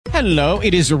Hello,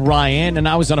 it is Ryan, and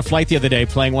I was on a flight the other day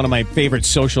playing one of my favorite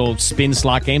social spin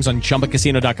slot games on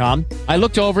ChumbaCasino.com. I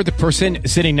looked over at the person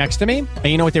sitting next to me, and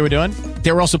you know what they were doing?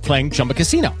 They were also playing Chumba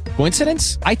Casino.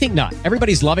 Coincidence? I think not.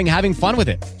 Everybody's loving having fun with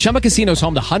it. Chumba Casino is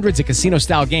home to hundreds of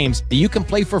casino-style games that you can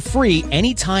play for free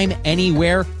anytime,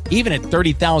 anywhere, even at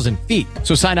 30,000 feet.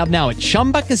 So sign up now at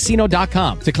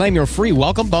ChumbaCasino.com to claim your free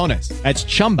welcome bonus. That's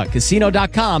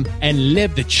ChumbaCasino.com and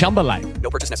live the Chumba life.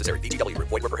 No purchase necessary. VGW.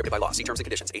 Void where prohibited by law. See terms and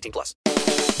conditions. 18+.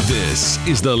 This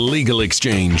is The Legal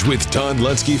Exchange with Todd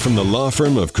Lutzke from the law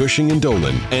firm of Cushing &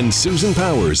 Dolan and Susan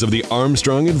Powers of the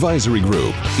Armstrong Advisory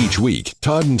Group. Each week,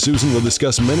 Todd and Susan will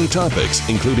discuss many topics,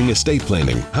 including estate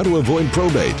planning, how to avoid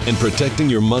probate, and protecting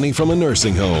your money from a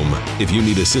nursing home. If you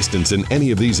need assistance in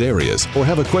any of these areas or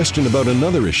have a question about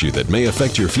another issue that may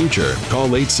affect your future, call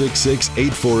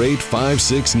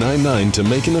 866-848-5699 to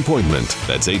make an appointment.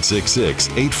 That's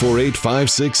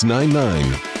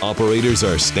 866-848-5699. Operators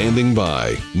are standing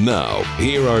by. Now,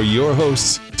 here are your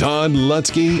hosts, Todd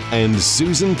Lutzke and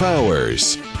Susan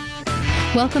Powers.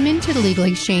 Welcome into the Legal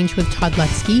Exchange with Todd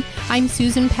Lutzke. I'm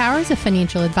Susan Powers, a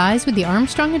financial advisor with the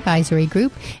Armstrong Advisory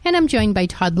Group, and I'm joined by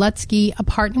Todd Lutzke, a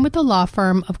partner with the law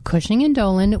firm of Cushing &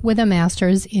 Dolan with a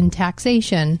master's in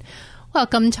taxation.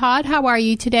 Welcome, Todd. How are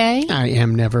you today? I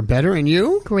am never better. And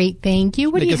you? Great, thank you.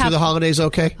 Did you get through the holidays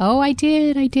okay? Oh, I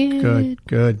did.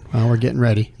 Good. Well, we're getting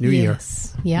ready. New year.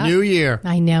 Yeah. New year.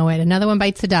 I know it. Another one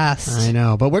bites the dust. I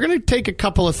know. But we're going to take a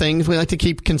couple of things. We like to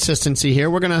keep consistency here.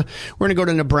 We're going to go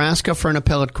to Nebraska for an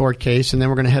appellate court case, and then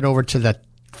we're going to head over to the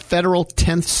federal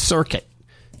 10th Circuit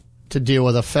to deal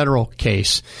with a federal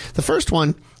case. The first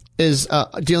one is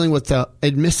dealing with the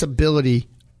admissibility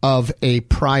of a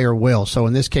prior will. So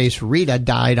in this case, Rita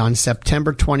died on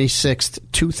September 26th,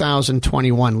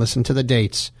 2021. Listen to the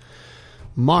dates.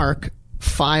 Mark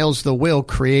files the will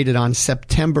created on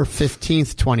September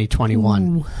 15th,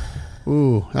 2021.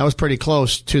 Ooh, that was pretty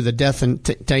close to the death and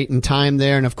date and time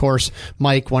there. And of course,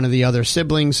 Mike, one of the other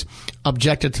siblings,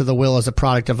 objected to the will as a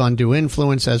product of undue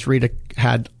influence, as Rita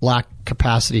had lacked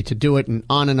capacity to do it. And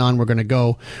on we're going to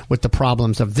go with the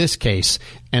problems of this case.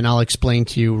 And I'll explain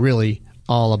to you really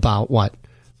all about what?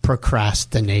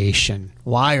 Procrastination.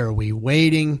 Why are we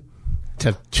waiting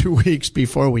to 2 weeks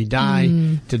before we die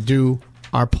to do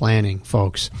our planning,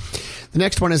 folks? The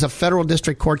next one is a federal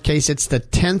district court case. It's the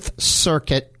 10th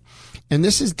Circuit, and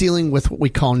this is dealing with what we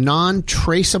call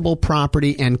non-traceable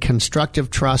property and constructive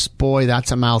trust. Boy,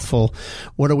 that's a mouthful.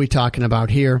 What are we talking about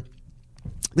here?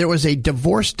 There was a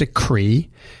divorce decree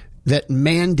that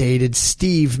mandated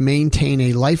Steve maintain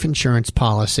a life insurance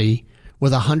policy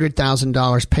with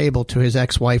 $100,000 payable to his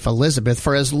ex-wife Elizabeth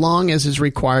for as long as is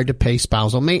required to pay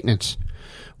spousal maintenance.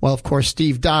 Well, of course,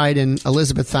 Steve died, and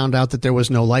Elizabeth found out that there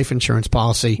was no life insurance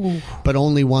policy, but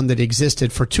only one that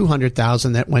existed for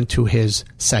 $200,000 that went to his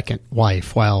second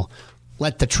wife. Well,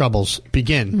 let the troubles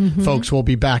begin. Folks, we'll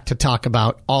be back to talk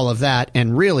about all of that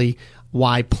and really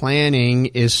why planning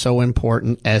is so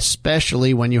important,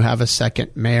 especially when you have a second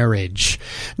marriage.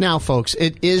 Now, folks,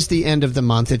 it is the end of the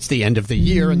month. It's the end of the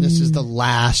year, and this is the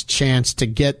last chance to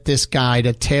get this guide,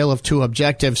 A Tale of Two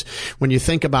Objectives. When you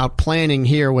think about planning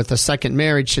here with a second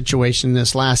marriage situation in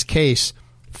this last case,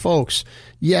 folks,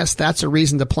 yes, that's a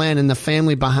reason to plan, and the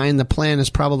family behind the plan is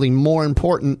probably more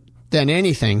important than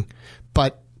anything.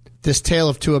 But this Tale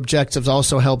of Two Objectives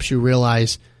also helps you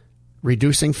realize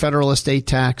reducing federal estate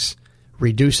tax,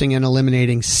 reducing and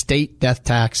eliminating state death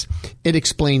tax. It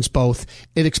explains both.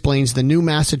 It explains the new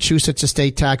Massachusetts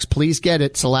estate tax. Please get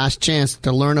it. It's the last chance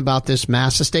to learn about this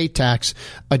mass estate tax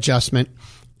adjustment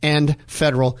and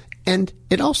federal. And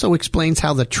it also explains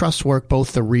how the trusts work,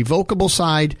 both the revocable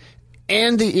side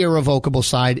and the irrevocable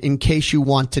side, in case you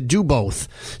want to do both.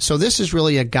 So this is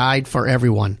really a guide for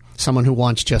everyone. Someone who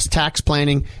wants just tax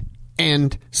planning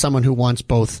and someone who wants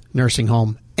both nursing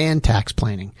home and tax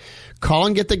planning. Call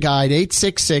and get the guide,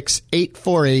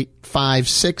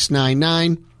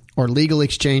 866-848-5699 or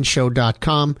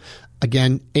legalexchangeshow.com.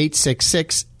 Again,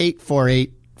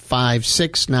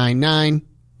 866-848-5699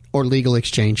 or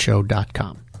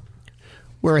legalexchangeshow.com.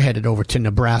 We're headed over to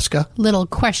Nebraska. Little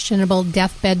questionable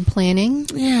deathbed planning.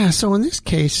 Yeah, so in this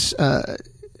case,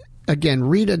 again,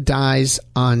 Rita dies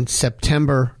on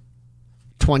September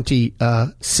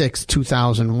 26,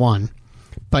 2001.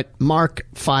 But Mark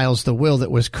files the will that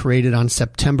was created on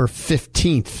September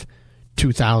 15th,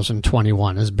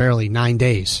 2021. It's barely 9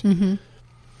 days.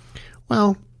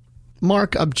 Well,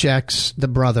 Mark objects, the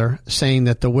brother, saying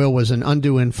that the will was an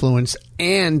undue influence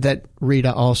and that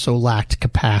Rita also lacked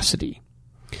capacity.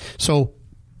 So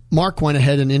Mark went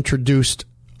ahead and introduced,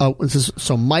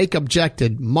 so Mike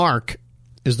objected. Mark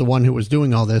is the one who was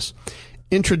doing all this,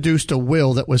 introduced a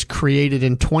will that was created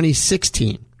in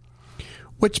 2016,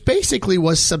 which basically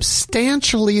was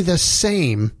substantially the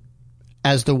same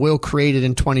as the will created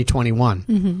in 2021.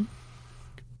 Mm-hmm.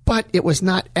 But it was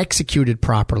not executed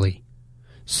properly.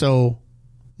 So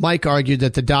Mike argued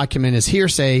that the document is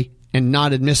hearsay and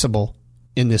not admissible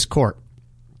in this court.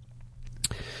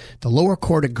 The lower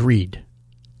court agreed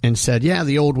and said, yeah,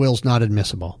 the old will's not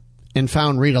admissible, and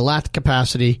found Rita lacked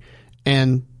capacity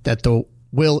and that the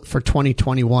will for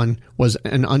 2021 was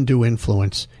an undue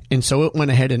influence. And so it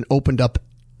went ahead and opened up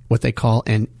what they call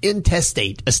an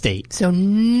intestate estate. So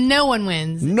no one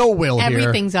wins. No will here.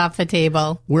 Everything's off the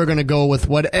table. We're going to go with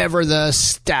whatever the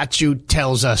statute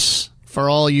tells us for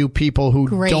all you people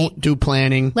who don't do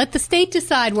planning. Let the state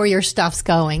decide where your stuff's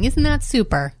going. Isn't that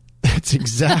super? That's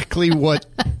exactly what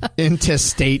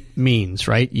intestate means,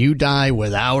 right? You die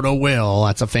without a will.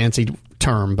 That's a fancy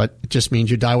term, but it just means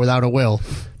you die without a will.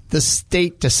 The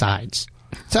state decides.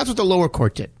 So that's what the lower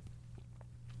court did.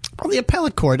 Well, the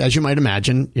appellate court, as you might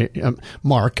imagine,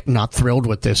 Mark, not thrilled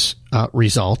with this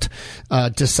result,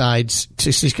 decides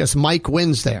because Mike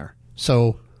wins there.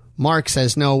 So Mark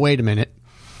says, no, wait a minute.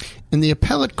 And the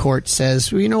appellate court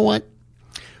says, well, you know what?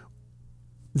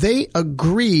 They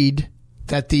agreed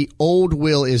that the old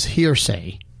will is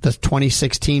hearsay. The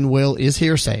 2016 will is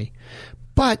hearsay.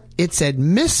 But it's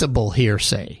admissible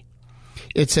hearsay.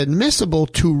 It's admissible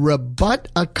to rebut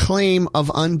a claim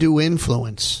of undue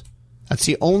influence. That's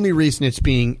the only reason it's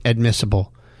being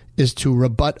admissible, is to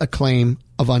rebut a claim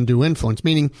of undue influence,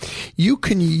 meaning you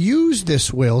can use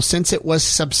this will, since it was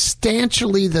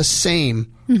substantially the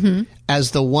same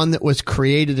as the one that was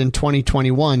created in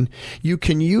 2021. You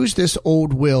can use this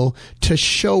old will to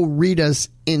show Rita's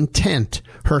intent,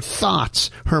 her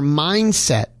thoughts, her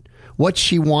mindset, what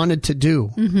she wanted to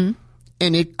do.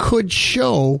 And it could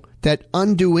show that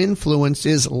undue influence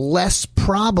is less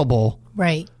probable.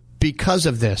 Right. Because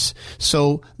of this.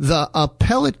 So the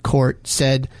appellate court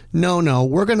said, no,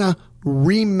 we're going to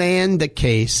remand the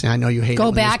case. I know you hate it.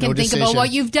 Go back and think about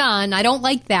what you've done. I don't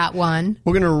like that one.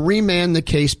 We're going to remand the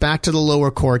case back to the lower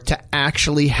court to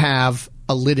actually have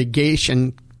a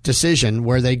litigation decision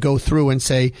where they go through and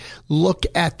say, look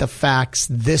at the facts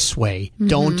this way.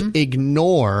 Don't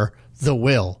ignore the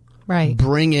will. Right.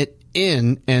 Bring it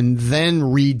in and then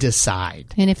redecide.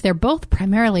 And if they're both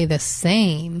primarily the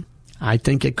same, I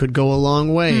think it could go a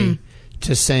long way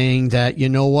to saying that, you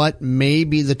know what,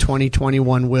 maybe the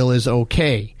 2021 will is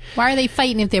okay. Why are they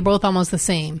fighting if they're both almost the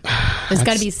same? There's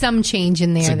got to be some change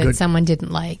in there that someone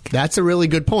didn't like. That's a really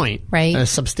good point. Right?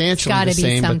 Substantially the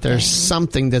same, but there's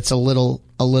something that's a little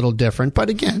different. But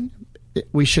again,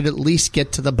 we should at least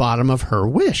get to the bottom of her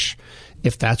wish,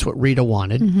 if that's what Rita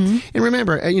wanted. And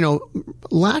remember,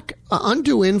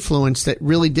 undue influence that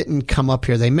really didn't come up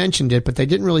here. They mentioned it, but they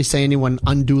didn't really say anyone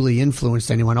unduly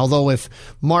influenced anyone. Although if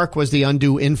Mark was the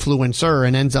undue influencer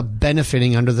and ends up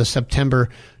benefiting under the September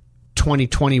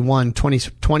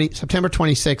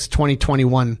 26,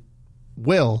 2021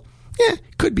 will,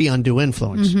 could be undue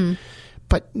influence.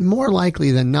 But more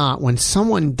likely than not, when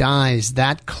someone dies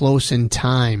that close in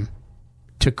time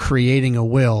to creating a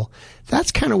will,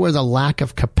 that's kind of where the lack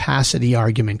of capacity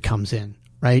argument comes in,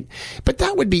 right? But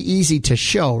that would be easy to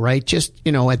show, right? Just,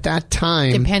 at that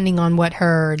time. Depending on what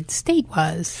her state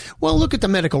was. Well, look at the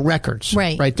medical records.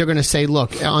 Right. They're going to say,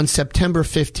 look, on September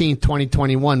 15th,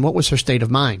 2021, what was her state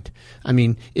of mind? I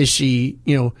mean, is she,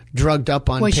 drugged up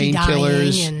on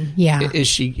painkillers?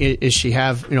 Is she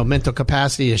have, mental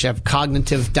capacity? Does she have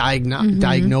cognitive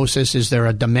diagnosis? Is there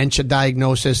a dementia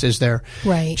diagnosis? Is there?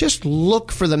 Right. Just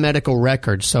look for the medical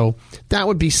records. So that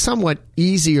would be somewhat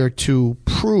easier to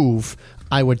prove,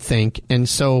 I would think. And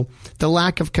so the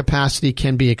lack of capacity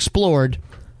can be explored,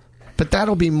 but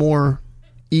that'll be more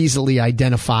easily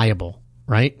identifiable,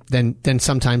 right? Than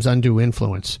sometimes undue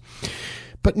influence.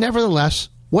 But nevertheless,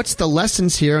 what's the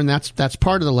lessons here? And that's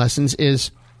part of the lessons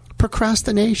is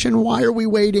procrastination. Why are we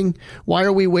waiting? Why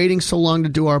are we waiting so long to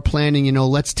do our planning?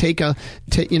 Let's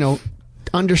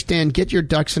understand, get your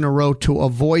ducks in a row to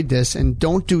avoid this, and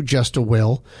don't do just a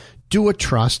will. Do a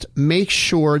trust. Make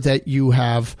sure that you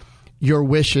have your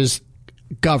wishes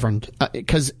governed.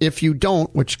 Because if you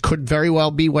don't, which could very well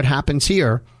be what happens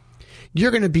here,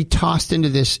 you're going to be tossed into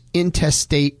this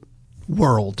intestate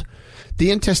world.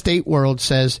 The intestate world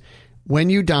says, when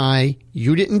you die,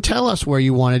 you didn't tell us where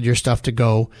you wanted your stuff to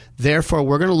go. Therefore,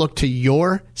 we're going to look to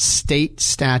your state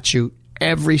statute.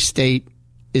 Every state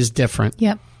is different.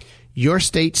 Yep. Your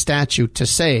state statute to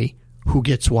say who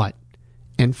gets what.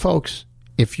 And folks,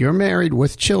 if you're married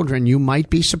with children, you might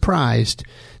be surprised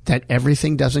that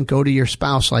everything doesn't go to your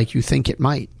spouse like you think it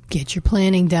might. Get your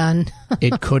planning done.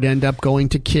 It could end up going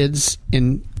to kids,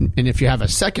 and if you have a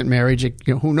second marriage,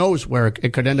 who knows where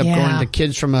it could end up going to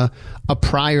kids from a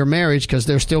prior marriage because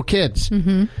they're still kids.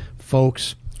 Mm-hmm.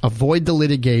 Folks, avoid the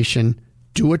litigation.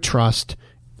 Do a trust.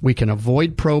 We can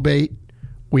avoid probate.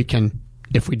 We can,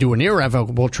 if we do an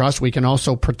irrevocable trust, we can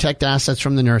also protect assets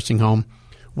from the nursing home.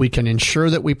 We can ensure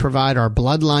that we provide our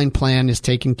bloodline plan is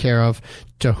taken care of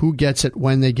to who gets it,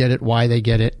 when they get it, why they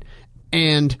get it.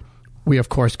 And we, of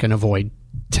course, can avoid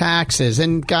taxes.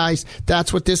 And guys,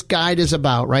 that's what this guide is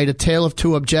about, right? A tale of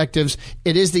two objectives.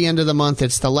 It is the end of the month.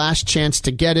 It's the last chance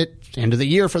to get it, end of the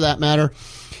year for that matter.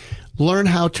 Learn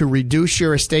how to reduce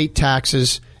your estate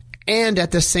taxes and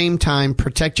at the same time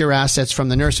protect your assets from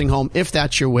the nursing home if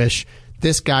that's your wish.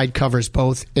 This guide covers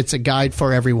both. It's a guide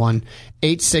for everyone.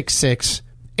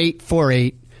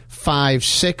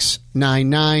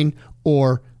 866-848-5699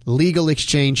 or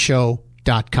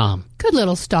legalexchangeshow.com. Good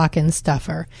little stocking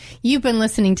stuffer. You've been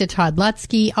listening to Todd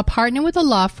Lutzke, a partner with the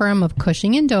law firm of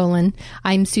Cushing & Dolan.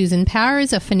 I'm Susan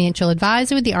Powers, a financial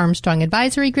advisor with the Armstrong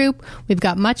Advisory Group. We've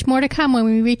got much more to come when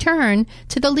we return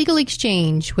to the Legal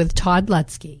Exchange with Todd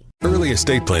Lutzke. Early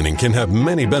estate planning can have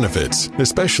many benefits,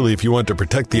 especially if you want to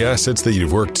protect the assets that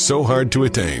you've worked so hard to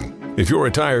attain. If you're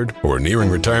retired or nearing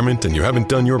retirement and you haven't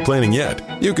done your planning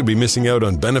yet, you could be missing out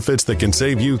on benefits that can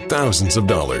save you thousands of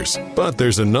dollars. But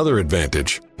there's another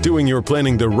advantage. Doing your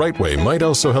planning the right way might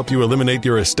also help you eliminate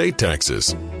your estate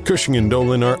taxes. Cushing &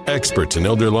 Dolan are experts in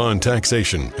elder law and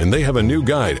taxation, and they have a new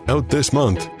guide out this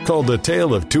month called The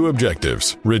Tale of Two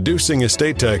Objectives: Reducing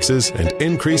Estate Taxes and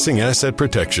Increasing Asset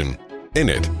Protection. In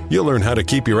it, you'll learn how to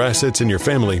keep your assets in your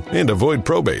family and avoid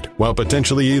probate while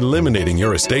potentially eliminating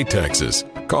your estate taxes.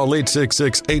 Call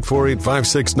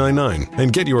 866-848-5699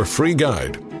 and get your free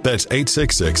guide. That's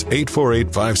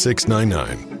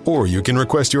 866-848-5699. Or you can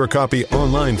request your copy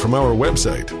online from our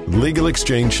website,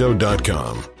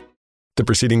 legalexchangeshow.com. The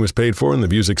proceeding was paid for and the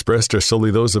views expressed are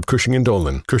solely those of Cushing &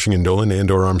 Dolan. Cushing & Dolan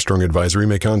and or Armstrong Advisory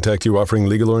may contact you offering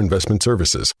legal or investment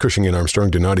services. Cushing and Armstrong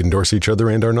do not endorse each other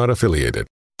and are not affiliated.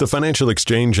 The Financial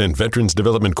Exchange and Veterans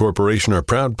Development Corporation are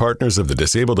proud partners of the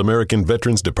Disabled American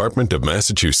Veterans Department of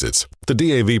Massachusetts. The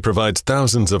DAV provides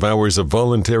thousands of hours of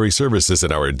voluntary services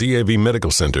at our DAV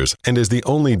medical centers and is the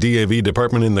only DAV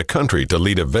department in the country to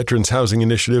lead a veterans housing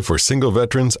initiative for single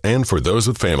veterans and for those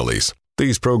with families.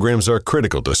 These programs are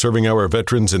critical to serving our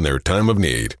veterans in their time of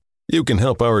need. You can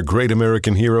help our great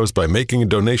American heroes by making a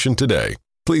donation today.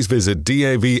 Please visit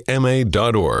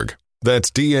davma.org. That's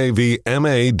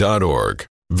davma.org.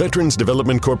 Veterans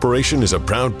Development Corporation is a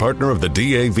proud partner of the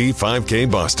DAV 5K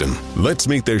Boston. Let's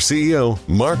meet their CEO,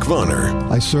 Mark Vonner.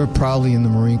 I served proudly in the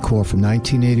Marine Corps from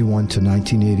 1981 to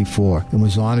 1984 and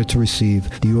was honored to receive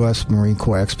the U.S. Marine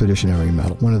Corps Expeditionary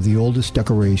Medal, one of the oldest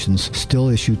decorations still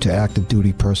issued to active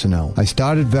duty personnel. I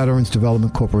started Veterans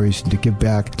Development Corporation to give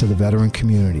back to the veteran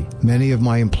community. Many of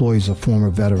my employees are former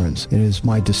veterans, and it is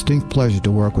my distinct pleasure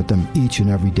to work with them each and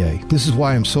every day. This is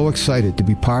why I'm so excited to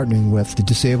be partnering with the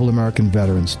Disabled American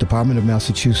Veterans Department of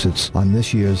Massachusetts on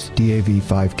this year's DAV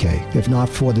 5K. If not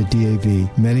for the DAV,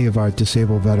 many of our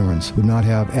disabled veterans would not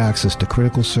have access to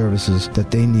critical services that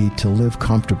they need to live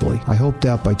comfortably. I hope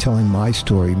that by telling my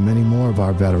story, many more of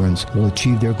our veterans will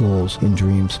achieve their goals and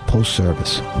dreams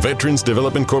post-service. Veterans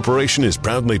Development Corporation is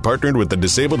proudly partnered with the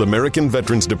Disabled American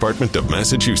Veterans Department of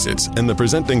Massachusetts and the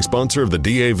presenting sponsor of the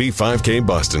DAV 5K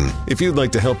Boston. If you'd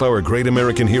like to help our great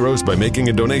American heroes by making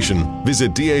a donation,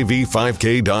 visit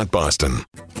dav5k.boston.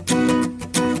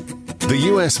 The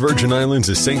U.S. Virgin Islands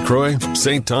is St. Croix,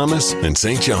 St. Thomas, and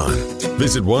St. John.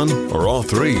 Visit one or all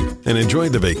three and enjoy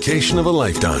the vacation of a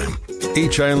lifetime.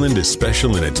 Each island is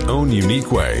special in its own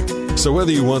unique way. So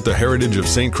whether you want the heritage of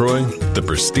St. Croix, the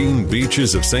pristine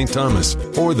beaches of St. Thomas,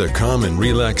 or the calm and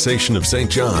relaxation of St.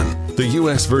 John, the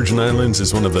U.S. Virgin Islands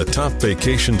is one of the top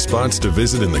vacation spots to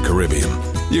visit in the Caribbean.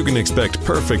 You can expect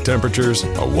perfect temperatures,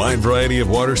 a wide variety of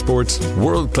water sports,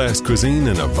 world-class cuisine,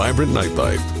 and a vibrant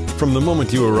nightlife. From the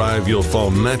moment you arrive, you'll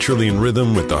fall naturally in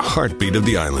rhythm with the heartbeat of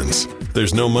the islands.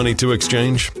 There's no money to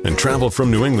exchange, and travel from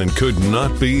New England could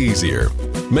not be easier.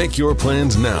 Make your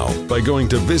plans now by going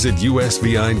to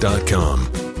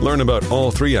visitusvi.com. Learn about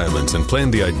all three islands and plan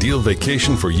the ideal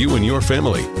vacation for you and your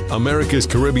family. America's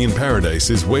Caribbean paradise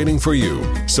is waiting for you.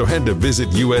 So head to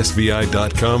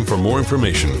visitusvi.com for more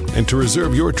information and to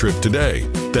reserve your trip today.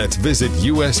 That's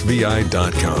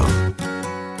visitusvi.com.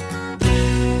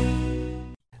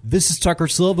 This is Tucker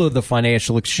Silva of the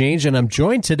Financial Exchange, and I'm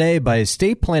joined today by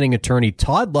estate planning attorney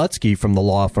Todd Lutzke from the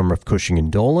law firm of Cushing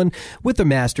 & Dolan with a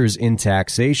master's in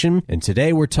taxation. And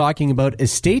today we're talking about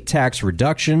estate tax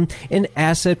reduction and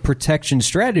asset protection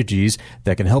strategies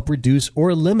that can help reduce or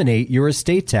eliminate your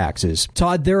estate taxes.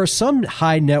 Todd, there are some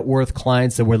high net worth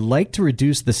clients that would like to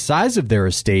reduce the size of their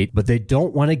estate, but they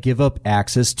don't want to give up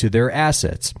access to their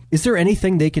assets. Is there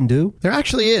anything they can do? There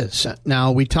actually is.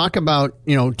 Now, we talk about,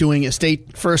 doing estate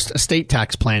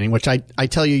tax planning, which I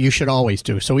tell you should always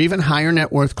do. So even higher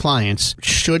net worth clients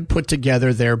should put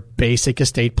together their basic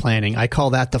estate planning. I call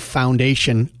that the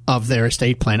foundation of their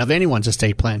estate plan, of anyone's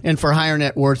estate plan. And for higher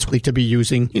net worths, we to be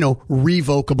using,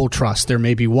 revocable trust. There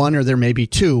may be one or there may be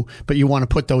two, but you want to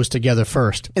put those together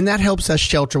first. And that helps us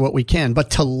shelter what we can. But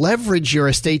to leverage your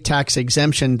estate tax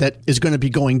exemption that is going to be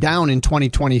going down in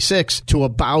 2026 to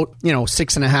about,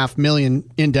 $6.5 million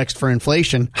indexed for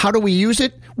inflation, how do we use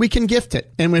it? We can gift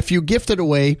it. And if you gift it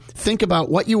away, think about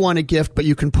what you want to gift, but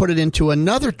you can put it into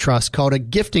another trust called a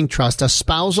gifting trust, a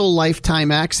spousal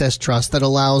lifetime access trust that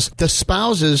allows the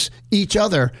spouses each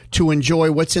other to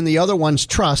enjoy what's in the other one's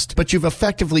trust, but you've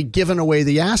effectively given away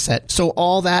the asset. So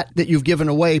all that you've given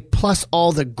away plus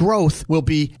all the growth will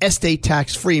be estate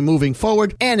tax free moving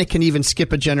forward, and it can even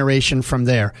skip a generation from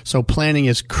there. So planning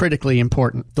is critically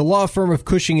important. The law firm of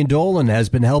Cushing & Dolan has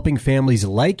been helping families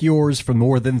like yours for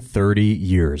more than 30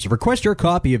 years. Request your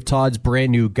copy of Todd's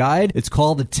brand new guide. It's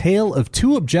called A Tale of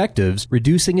Two Objectives,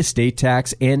 Reducing Estate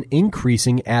Tax and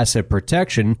Increasing Asset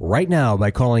Protection right now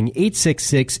by calling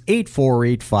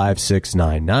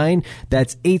 866-848-5699.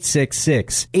 That's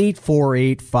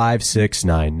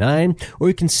 866-848-5699. Or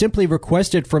you can simply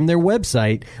request it from their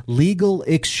website,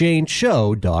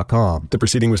 legalexchangeshow.com. The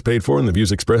proceeding was paid for and the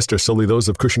views expressed are solely those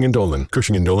of Cushing & Dolan.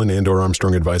 Cushing & Dolan and or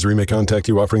Armstrong Advisory may contact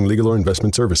you offering legal or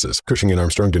investment services. Cushing &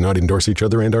 Armstrong do not endorse each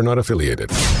other and are not affiliated.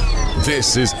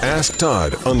 This is Ask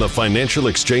Todd on the Financial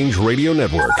Exchange Radio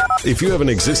Network. If you have an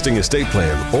existing estate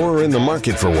plan or are in the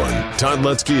market for one, Todd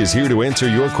Lutzke is here to answer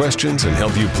your questions and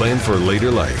help you plan for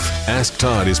later life. Ask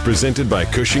Todd is presented by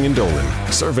Cushing &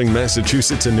 Dolan, serving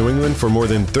Massachusetts and New England for more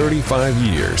than 35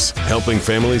 years, helping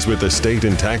families with estate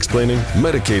and tax planning,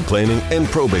 Medicaid planning, and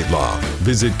probate law.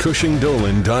 Visit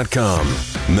CushingDolan.com.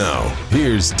 Now,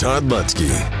 here's Todd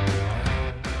Lutzke.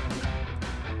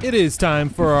 It is time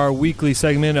for our weekly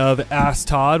segment of Ask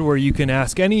Todd, where you can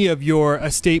ask any of your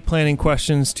estate planning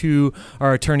questions to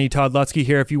our attorney, Todd Lutzke,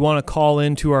 here. If you want to call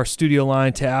into our studio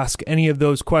line to ask any of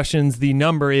those questions, the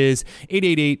number is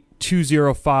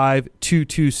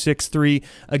 888-205-2263.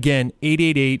 Again,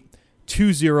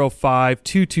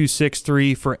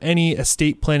 888-205-2263 for any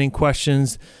estate planning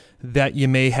questions that you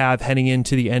may have heading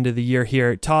into the end of the year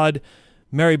here. Todd,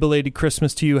 Merry belated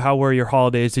Christmas to you. How were your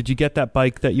holidays? Did you get that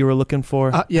bike that you were looking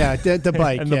for? Yeah, the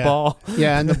bike. And the ball.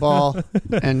 Yeah, and the ball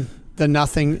and the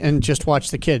nothing, and just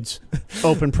watch the kids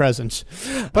open presents.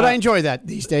 But I enjoy that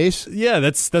these days. Yeah,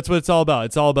 that's what it's all about.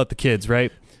 It's all about the kids,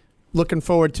 right? Looking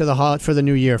forward to for the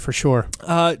new year for sure.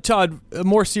 Todd, a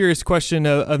more serious question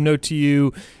of note to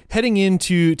you. Heading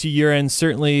into year end,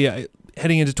 certainly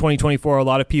heading into 2024, a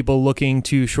lot of people looking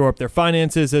to shore up their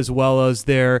finances as well as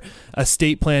their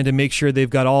estate plan to make sure they've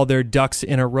got all their ducks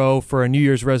in a row for a New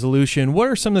Year's resolution. What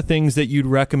are some of the things that you'd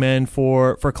recommend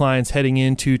for clients heading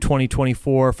into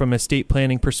 2024 from an estate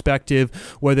planning perspective,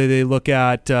 whether they look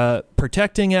at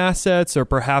protecting assets or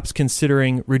perhaps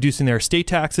considering reducing their estate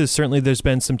taxes? Certainly there's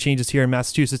been some changes here in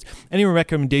Massachusetts. Any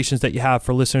recommendations that you have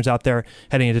for listeners out there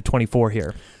heading into 24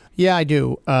 here? Yeah, I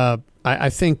do.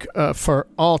 I think for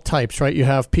all types, right, you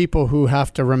have people who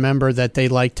have to remember that they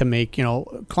like to make,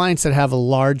 clients that have a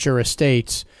larger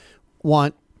estates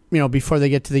want, before they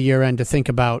get to the year end to think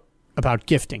about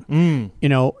gifting.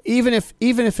 Even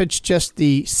if it's just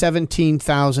the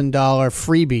 $17,000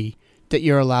 freebie that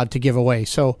you're allowed to give away.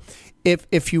 So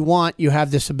if you want, you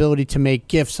have this ability to make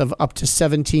gifts of up to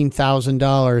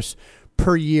 $17,000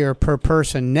 per year per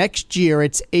person. Next year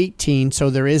it's 18, so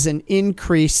there is an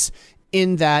increase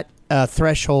in that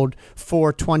threshold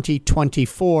for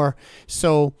 2024.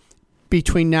 So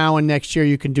between now and next year,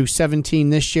 you can do 17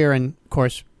 this year, and of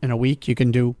course, in a week, you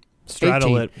can do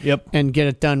straddle 18, it. Yep, and get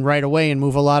it done right away and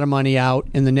move a lot of money out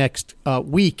in the next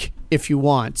week if you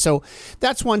want. So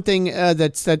that's one thing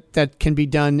that can be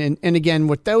done. And again,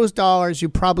 with those dollars, you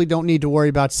probably don't need to worry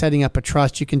about setting up a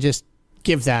trust. You can just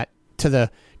give that to the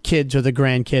kids or the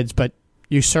grandkids, but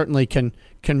you certainly can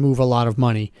move a lot of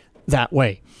money that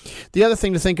way. The other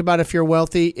thing to think about if you're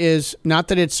wealthy is not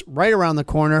that it's right around the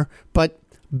corner, but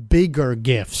bigger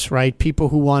gifts, right? People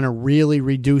who want to really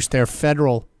reduce their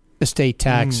federal estate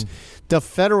tax. The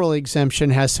federal exemption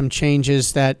has some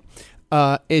changes that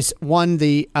is one,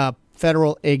 the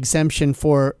federal exemption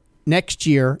for next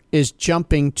year is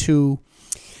jumping to,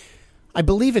 I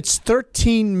believe it's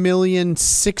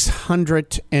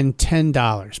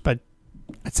 $13,610,000, but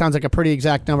it sounds like a pretty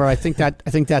exact number. I think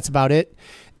that's about it.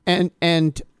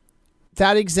 And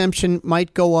that exemption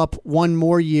might go up one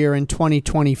more year in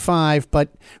 2025. But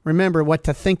remember, what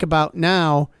to think about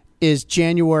now is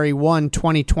January 1,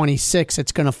 2026.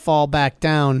 It's going to fall back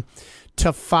down to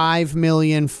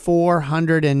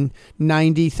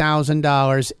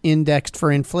 $5,490,000 indexed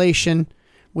for inflation.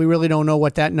 We really don't know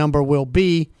what that number will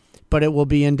be, but it will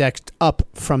be indexed up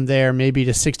from there, maybe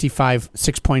to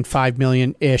 6.5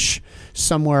 million-ish,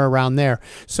 somewhere around there.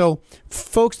 So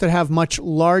folks that have much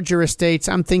larger estates,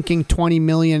 I'm thinking 20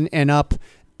 million and up,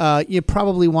 you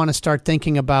probably want to start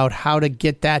thinking about how to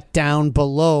get that down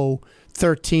below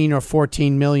 13 or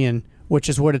 14 million, which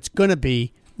is what it's going to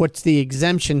be, what the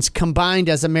exemptions combined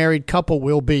as a married couple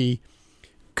will be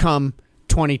come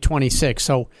 2026.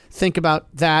 So think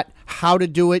about that, how to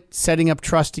do it, setting up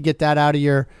trust to get that out of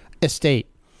your estate.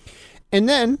 And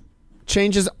then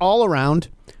changes all around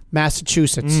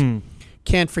Massachusetts.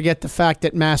 Can't forget the fact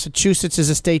that Massachusetts'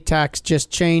 estate tax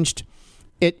just changed.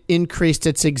 It increased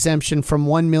its exemption from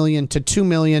 $1 million to $2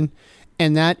 million,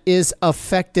 and that is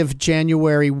effective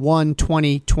January 1,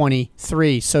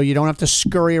 2023. So you don't have to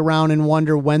scurry around and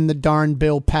wonder when the darn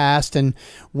bill passed and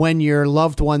when your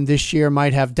loved one this year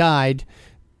might have died.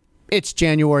 It's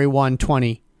January 1,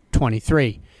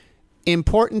 2023.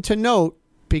 Important to note,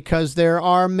 because there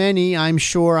are many, I'm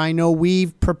sure, I know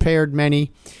we've prepared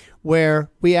many,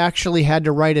 where we actually had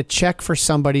to write a check for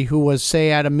somebody who was,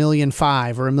 say, at $1.5 million or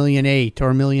 $1.8 million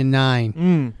or $1.9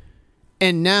 million.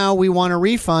 And now we want a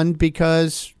refund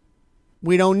because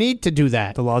we don't need to do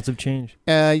that. The laws have changed.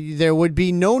 There would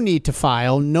be no need to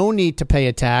file, no need to pay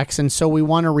a tax, and so we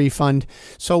want a refund.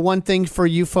 So one thing for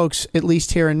you folks, at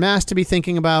least here in Mass, to be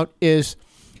thinking about is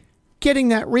getting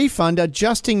that refund,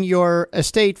 adjusting your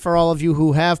estate for all of you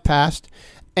who have passed,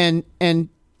 and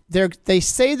they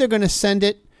say they're going to send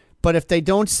it, but if they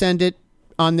don't send it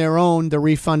on their own, the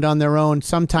refund on their own,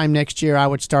 sometime next year I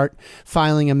would start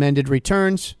filing amended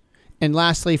returns. And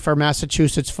lastly, for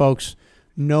Massachusetts folks,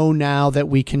 know now that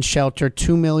we can shelter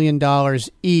 $2 million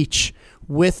each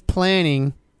with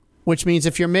planning, which means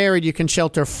if you're married, you can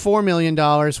shelter $4 million,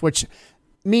 which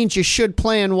means you should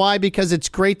plan. Why? Because it's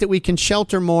great that we can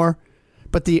shelter more.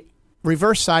 But the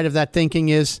reverse side of that thinking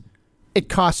is it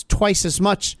costs twice as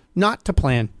much not to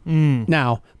plan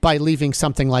now by leaving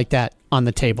something like that on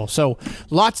the table. So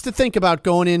lots to think about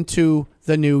going into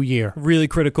the new year. Really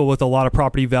critical with a lot of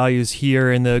property values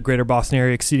here in the greater Boston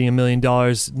area exceeding $1 million.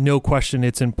 No question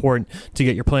it's important to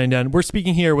get your plan done. We're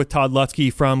speaking here with Todd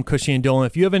Lutzke from Cushing & Dolan.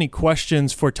 If you have any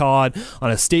questions for Todd on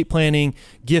estate planning,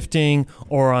 gifting,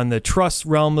 or on the trust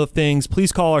realm of things,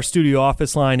 please call our studio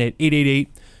office line at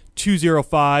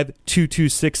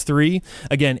 888-205-2263.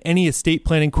 Again, any estate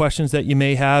planning questions that you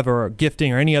may have or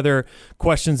gifting or any other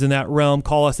questions in that realm,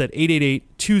 call us at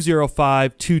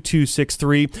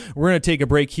 888-205-2263. We're going to take a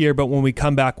break here, but when we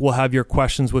come back, we'll have your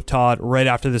questions with Todd right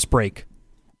after this break.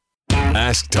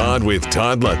 Ask Todd with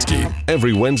Todd Lutzke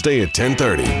every Wednesday at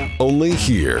 10:30, only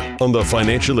here on the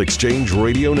Financial Exchange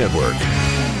Radio Network.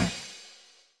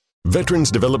 Veterans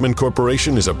Development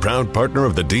Corporation is a proud partner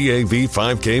of the DAV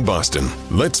 5K Boston.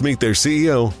 Let's meet their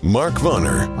CEO, Mark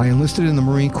Vonner. I enlisted in the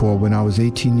Marine Corps when I was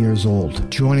 18 years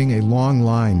old, joining a long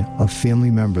line of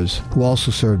family members who also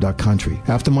served our country.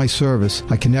 After my service,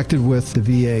 I connected with the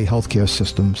VA healthcare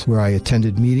systems, where I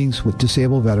attended meetings with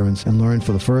disabled veterans and learned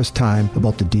for the first time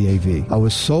about the DAV. I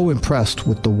was so impressed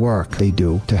with the work they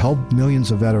do to help millions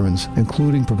of veterans,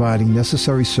 including providing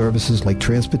necessary services like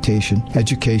transportation,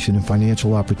 education, and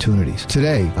financial opportunities.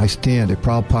 Today, I stand a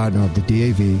proud partner of the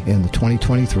DAV and the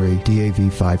 2023 DAV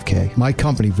 5K. My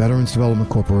company, Veterans Development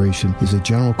Corporation, is a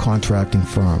general contracting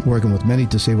firm working with many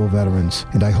disabled veterans,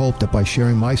 and I hope that by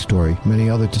sharing my story, many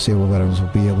other disabled veterans will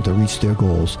be able to reach their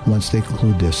goals once they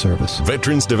conclude their service.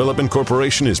 Veterans Development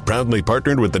Corporation is proudly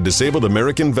partnered with the Disabled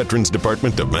American Veterans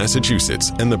Department of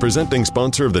Massachusetts and the presenting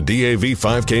sponsor of the DAV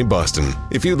 5K Boston.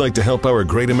 If you'd like to help our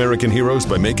great American heroes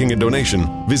by making a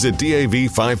donation, visit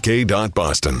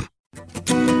DAV5K.Boston.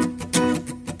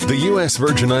 The U.S.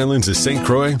 Virgin Islands is St.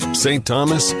 Croix, St.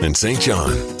 Thomas, and St.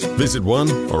 John. Visit one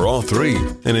or all three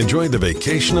and enjoy the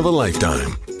vacation of a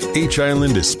lifetime. Each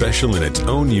island is special in its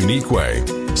own unique way.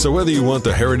 So whether you want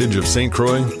the heritage of St.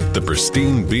 Croix, the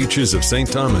pristine beaches of St.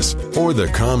 Thomas, or the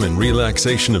calm and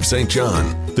relaxation of St.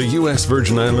 John, the U.S.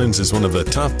 Virgin Islands is one of the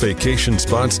top vacation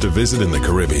spots to visit in the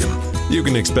Caribbean. You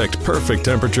can expect perfect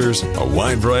temperatures, a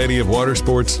wide variety of water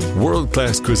sports,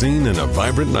 world-class cuisine, and a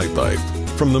vibrant nightlife.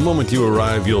 From the moment you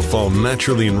arrive, you'll fall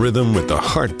naturally in rhythm with the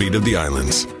heartbeat of the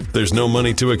islands. There's no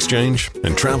money to exchange,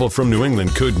 and travel from New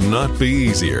England could not be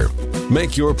easier.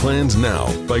 Make your plans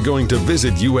now by going to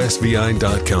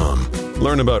visitusvi.com.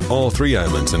 Learn about all 3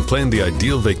 islands and plan the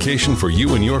ideal vacation for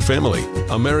you and your family.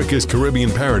 America's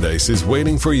Caribbean paradise is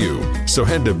waiting for you. So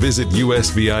head to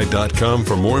visitusvi.com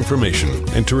for more information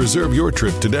and to reserve your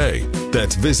trip today.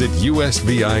 That's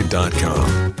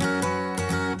visitusvi.com.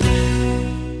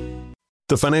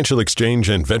 The Financial Exchange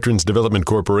and Veterans Development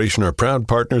Corporation are proud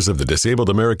partners of the Disabled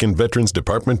American Veterans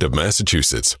Department of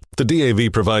Massachusetts. The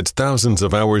DAV provides thousands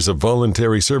of hours of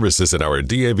voluntary services at our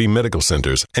DAV medical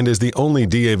centers and is the only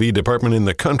DAV department in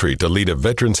the country to lead a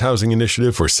veterans housing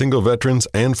initiative for single veterans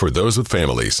and for those with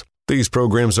families. These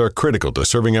programs are critical to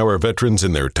serving our veterans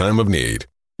in their time of need.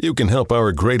 You can help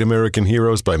our great American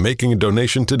heroes by making a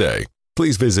donation today.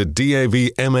 Please visit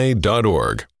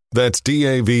davma.org. That's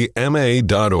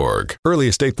davma.org. Early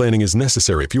estate planning is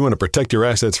necessary if you want to protect your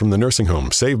assets from the nursing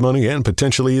home, save money, and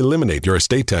potentially eliminate your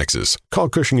estate taxes. Call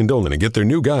Cushing & Dolan and get their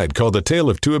new guide called The Tale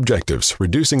of Two Objectives,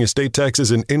 Reducing Estate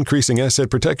Taxes and Increasing Asset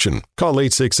Protection. Call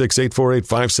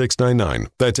 866-848-5699.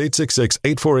 That's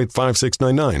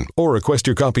 866-848-5699. Or request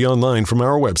your copy online from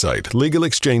our website,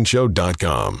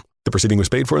 legalexchangeshow.com. The proceeding was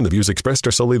paid for and the views expressed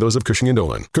are solely those of Cushing &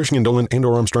 Dolan. Cushing & Dolan and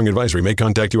or Armstrong Advisory may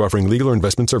contact you offering legal or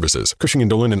investment services. Cushing &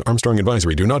 Dolan and Armstrong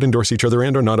Advisory do not endorse each other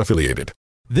and are not affiliated.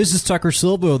 This is Tucker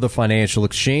Silva of the Financial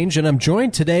Exchange, and I'm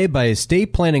joined today by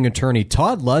estate planning attorney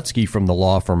Todd Lutzke from the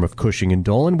law firm of Cushing &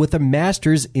 Dolan with a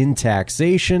master's in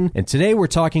taxation. And today we're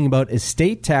talking about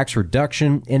estate tax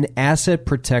reduction and asset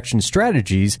protection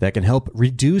strategies that can help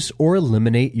reduce or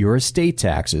eliminate your estate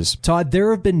taxes. Todd,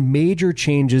 there have been major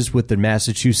changes with the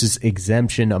Massachusetts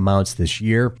exemption amounts this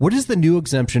year. What is the new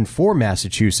exemption for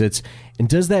Massachusetts? And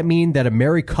does that mean that a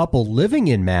married couple living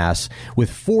in Mass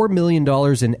with $4 million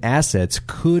in assets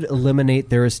could eliminate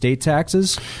their estate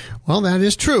taxes? Well, that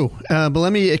is true. But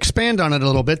let me expand on it a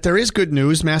little bit. There is good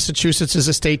news. Massachusetts'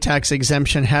 estate tax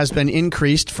exemption has been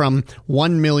increased from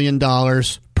 $1 million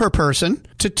per person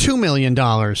to $2 million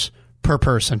per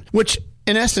person, which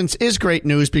in essence is great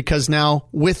news because now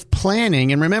with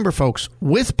planning, and remember folks,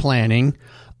 with planning,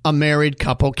 a married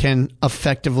couple can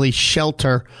effectively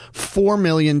shelter $4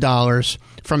 million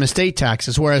from estate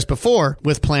taxes, whereas before,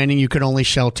 with planning, you could only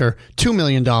shelter $2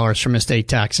 million from estate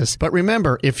taxes. But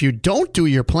remember, if you don't do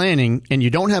your planning and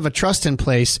you don't have a trust in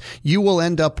place, you will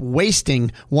end up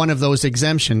wasting one of those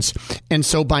exemptions. And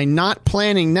so by not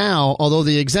planning now, although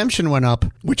the exemption went up,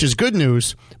 which is good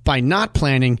news, by not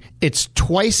planning, it's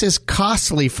twice as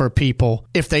costly for people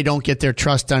if they don't get their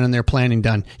trust done and their planning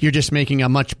done. You're just making a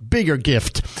much bigger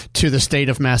gift to the state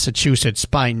of Massachusetts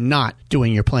by not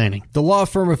doing your planning. The law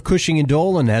firm of Cushing &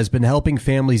 Dolan has been helping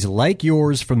families like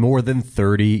yours for more than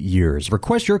 30 years.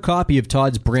 Request your copy of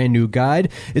Todd's brand new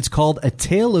guide. It's called A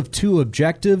Tale of Two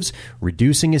Objectives,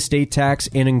 Reducing Estate Tax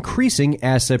and Increasing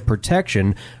Asset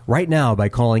Protection right now by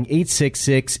calling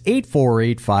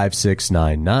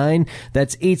 866-848-5699.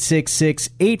 That's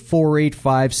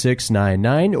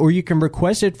 866-848-5699, or you can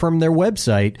request it from their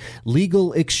website,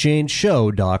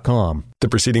 legalexchangeshow.com. The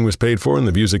proceeding was paid for and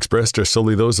the views expressed are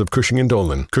solely those of Cushing &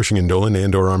 Dolan. Cushing & Dolan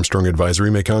and or Armstrong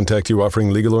Advisory may contact you offering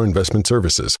legal or investment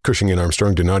services. Cushing and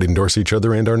Armstrong do not endorse each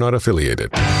other and are not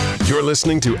affiliated. You're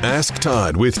listening to Ask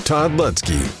Todd with Todd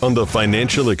Lutzke on the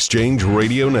Financial Exchange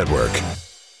Radio Network.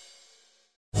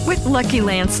 With Lucky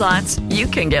Land Slots, you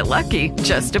can get lucky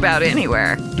just about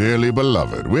anywhere. Dearly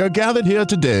beloved, we are gathered here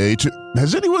today to...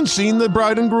 Has anyone seen the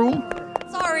bride and groom?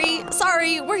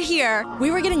 Sorry, we're here.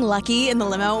 We were getting lucky in the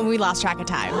limo and we lost track of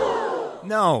time.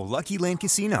 No, Lucky Land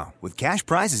Casino, with cash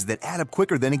prizes that add up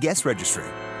quicker than a guest registry.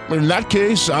 In that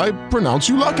case, I pronounce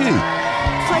you lucky.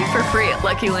 Play for free at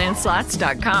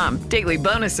LuckyLandSlots.com. Daily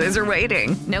bonuses are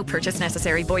waiting. No purchase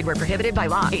necessary. Void where prohibited by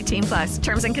law. 18+.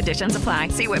 Terms and conditions apply.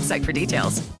 See website for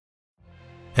details.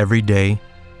 Every day,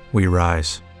 we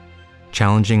rise,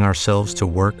 challenging ourselves to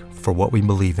work for what we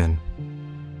believe in.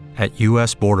 At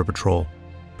U.S. Border Patrol,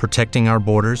 protecting our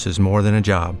borders is more than a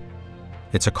job.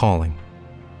 It's a calling.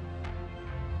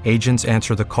 Agents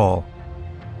answer the call,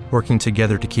 working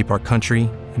together to keep our country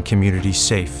and communities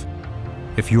safe.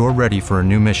 If you're ready for a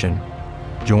new mission,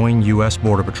 join U.S.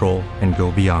 Border Patrol and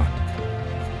go beyond.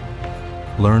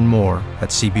 Learn more at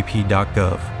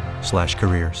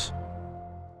cbp.gov/careers.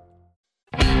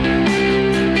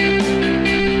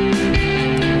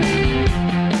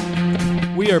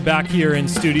 We are back here in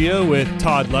studio with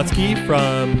Todd Lutzke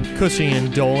from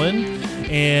Cushing & Dolan,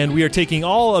 and we are taking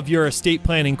all of your estate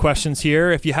planning questions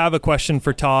here. If you have a question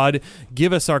for Todd,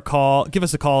 give us a call at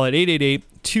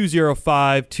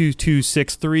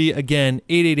 888-205-2263. Again,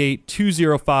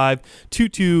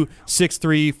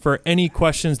 888-205-2263 for any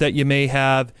questions that you may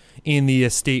have in the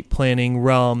estate planning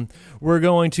realm. We're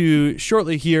going to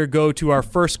shortly here go to our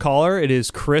first caller. It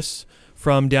is Chris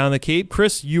from down the Cape.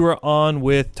 Chris, you are on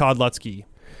with Todd Lutzke.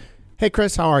 Hey,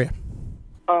 Chris, how are you?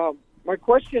 My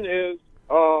question is,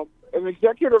 an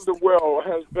executor of the will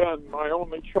has been my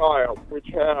only child, which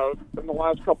has, in the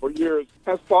last couple of years,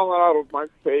 has fallen out of my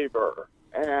favor.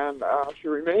 And she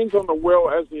remains on the will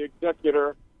as the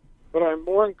executor, but I'm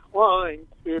more inclined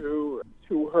to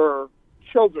her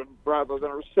children rather than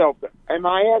herself. Am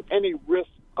I at any risk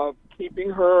of keeping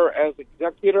her as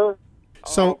executor?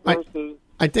 So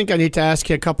I think I need to ask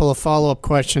you a couple of follow-up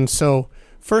questions. So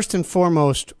first and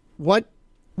foremost, what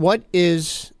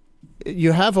is,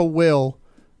 you have a will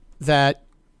that,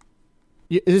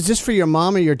 is this for your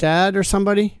mom or your dad or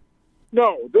somebody?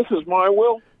 No, this is my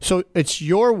will. So it's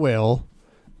your will,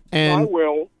 and my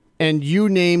will, and you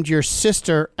named your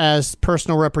sister as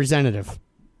personal representative.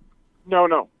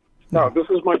 No, this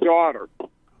is my daughter,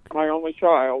 my only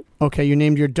child. Okay, you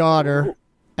named your daughter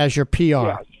as your PR.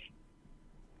 Yes.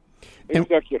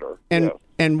 Executor. Yes.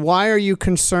 And why are you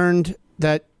concerned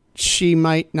that she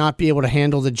might not be able to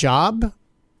handle the job?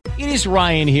 It is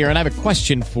Ryan here, and I have a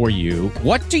question for you.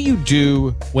 What do you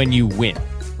do when you win?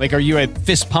 Like, are you a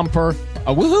fist pumper,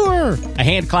 a woohooer, a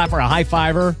hand clapper, a high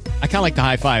fiver? I kind of like the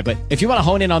high five, but if you want to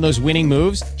hone in on those winning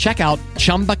moves, check out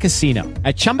Chumba Casino.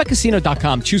 At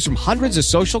ChumbaCasino.com, choose from hundreds of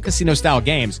social casino-style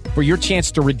games for your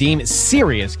chance to redeem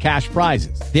serious cash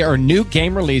prizes. There are new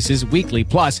game releases weekly,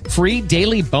 plus free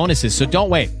daily bonuses. So don't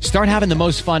wait. Start having the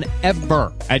most fun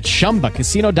ever at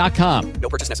ChumbaCasino.com. No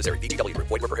purchase necessary. VGW Group.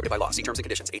 Void where prohibited by law. See terms and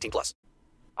conditions. 18+.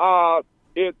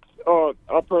 It's a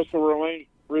personal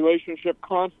relationship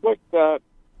conflict that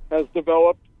has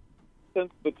developed since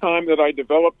the time that I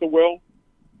developed the will,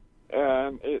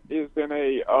 and it is in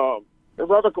a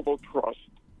irrevocable trust.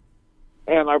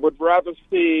 And I would rather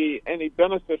see any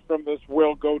benefit from this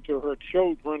will go to her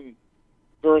children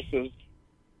versus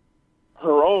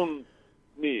her own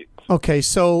needs. Okay,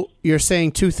 so you're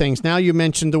saying two things. Now you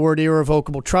mentioned the word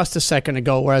irrevocable trust a second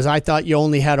ago, whereas I thought you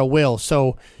only had a will.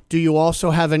 So do you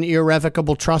also have an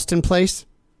irrevocable trust in place?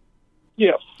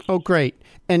 Yes. Oh, great.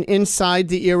 And inside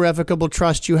the irrevocable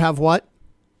trust, you have what?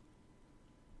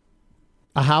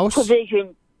 A house?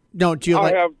 Provision. No, do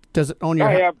you does it own your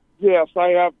house? Yes, I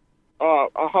have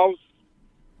a house,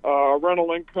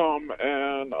 rental income,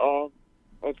 and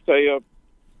let's say a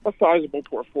sizable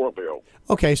portfolio.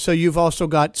 Okay, so you've also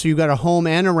got a home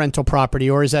and a rental property,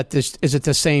 or is it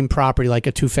the same property, like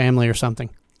a two-family or something?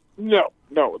 No,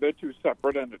 they're two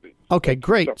separate entities. Okay,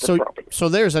 great. So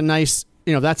there's a nice,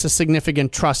 that's a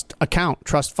significant trust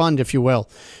fund, if you will.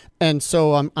 And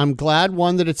so I'm glad,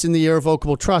 one, that it's in the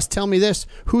irrevocable trust. Tell me this,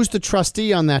 who's the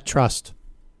trustee on that trust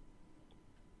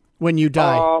when you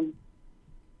die?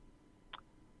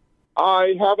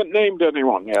 I haven't named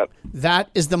anyone yet. That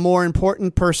is the more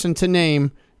important person to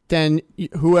name than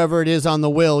whoever it is on the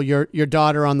will, your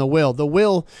daughter on the will. The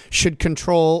will should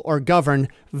control or govern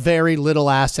very little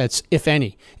assets, if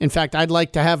any. In fact, I'd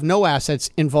like to have no assets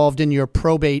involved in your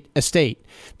probate estate.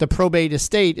 The probate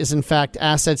estate is, in fact,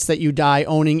 assets that you die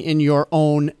owning in your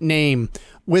own name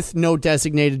with no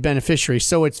designated beneficiary.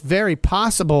 So it's very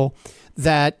possible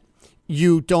that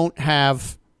you don't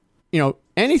have,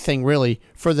 anything really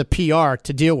for the PR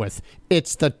to deal with.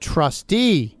 It's the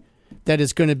trustee that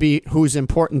is going to be who's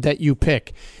important that you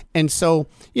pick. And so,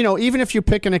 even if you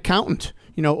pick an accountant,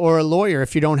 or a lawyer,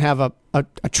 if you don't have a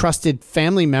trusted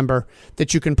family member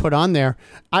that you can put on there,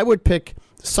 I would pick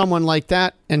someone like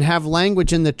that and have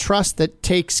language in the trust that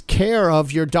takes care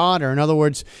of your daughter. In other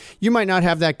words, you might not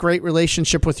have that great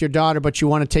relationship with your daughter, but you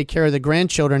want to take care of the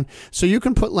grandchildren. So you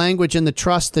can put language in the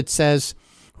trust that says,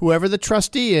 whoever the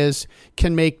trustee is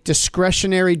can make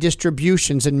discretionary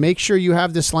distributions, and make sure you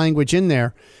have this language in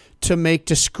there to make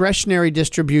discretionary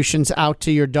distributions out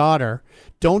to your daughter.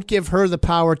 Don't give her the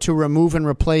power to remove and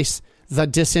replace the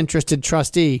disinterested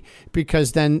trustee,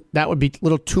 because then that would be a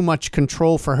little too much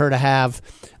control for her to have.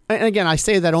 And again, I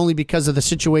say that only because of the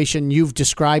situation you've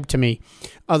described to me.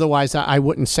 Otherwise, I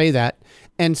wouldn't say that.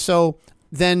 And so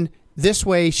then this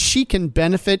way she can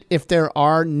benefit if there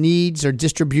are needs or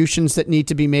distributions that need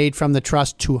to be made from the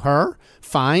trust to her.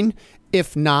 Fine.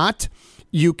 If not,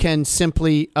 you can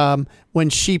simply, when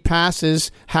she passes,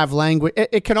 have language.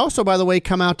 It can also, by the way,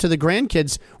 come out to the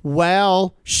grandkids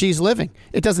while she's living.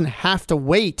 It doesn't have to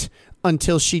wait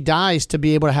until she dies to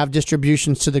be able to have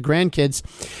distributions to the grandkids.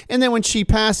 And then when she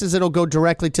passes, it'll go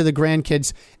directly to the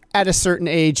grandkids at a certain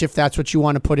age, if that's what you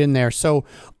want to put in there. So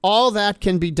all that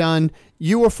can be done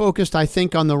you were focused, I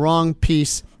think, on the wrong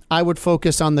piece. I would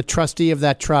focus on the trustee of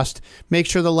that trust. Make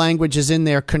sure the language is in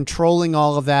there controlling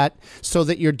all of that so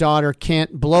that your daughter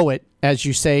can't blow it, as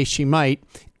you say she might,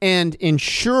 and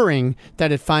ensuring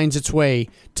that it finds its way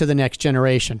to the next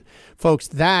generation. Folks,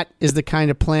 that is the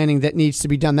kind of planning that needs to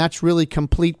be done. That's really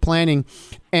complete planning.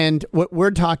 And what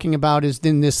we're talking about is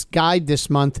in this guide this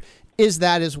month is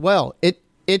that as well.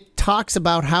 It talks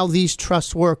about how these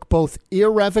trusts work, both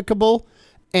irrevocable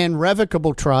and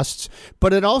revocable trusts,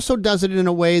 but it also does it in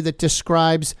a way that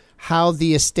describes how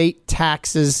the estate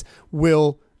taxes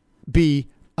will be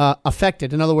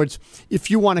affected. In other words, if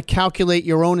you want to calculate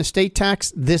your own estate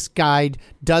tax, this guide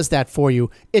does that for you.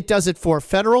 It does it for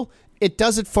federal, it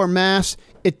does it for mass,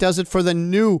 it does it for the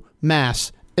new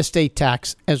mass estate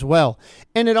tax as well.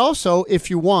 And it also, if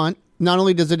you want, not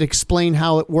only does it explain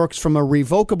how it works from a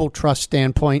revocable trust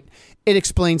standpoint, it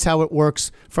explains how it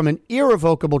works from an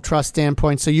irrevocable trust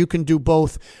standpoint, so you can do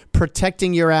both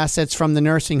protecting your assets from the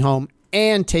nursing home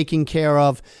and taking care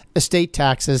of estate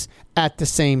taxes at the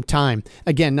same time.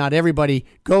 Again, not everybody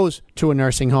goes to a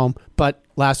nursing home, but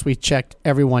last we checked,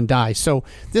 everyone dies. So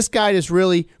this guide is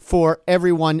really for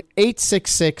everyone.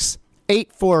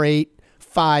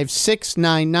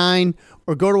 866-848-5699,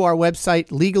 or go to our website,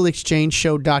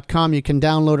 legalexchangeshow.com. You can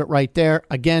download it right there.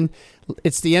 Again,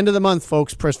 it's the end of the month,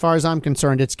 folks. As far as I'm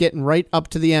concerned, it's getting right up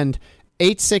to the end.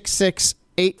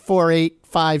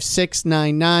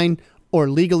 866-848-5699 or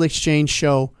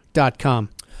legalexchangeshow.com.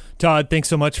 Todd, thanks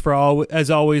so much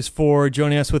as always, for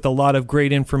joining us with a lot of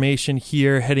great information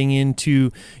here heading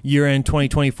into year-end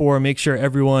 2024. Make sure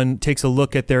everyone takes a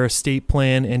look at their estate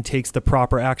plan and takes the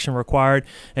proper action required.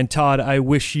 And Todd, I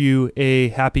wish you a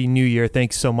happy new year.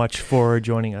 Thanks so much for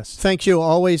joining us. Thank you.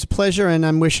 Always a pleasure. And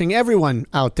I'm wishing everyone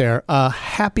out there a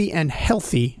happy and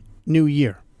healthy new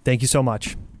year. Thank you so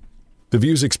much. The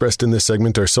views expressed in this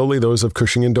segment are solely those of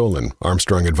Cushing & Dolan.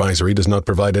 Armstrong Advisory does not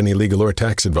provide any legal or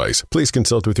tax advice. Please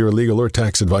consult with your legal or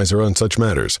tax advisor on such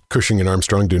matters. Cushing &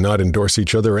 Armstrong do not endorse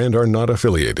each other and are not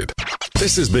affiliated.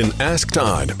 This has been Ask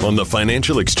Todd on the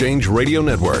Financial Exchange Radio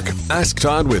Network. Ask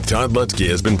Todd with Todd Lutzke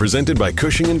has been presented by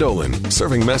Cushing & Dolan,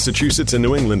 serving Massachusetts and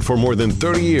New England for more than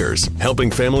 30 years, helping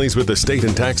families with estate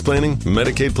and tax planning,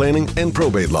 Medicaid planning, and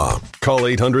probate law. Call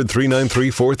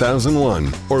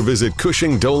 800-393-4001 or visit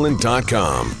CushingDolan.com.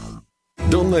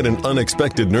 Don't let an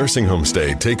unexpected nursing home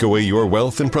stay take away your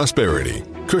wealth and prosperity.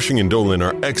 Cushing & Dolan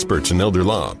are experts in elder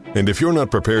law, and if you're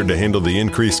not prepared to handle the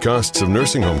increased costs of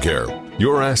nursing home care,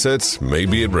 your assets may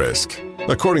be at risk.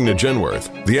 According to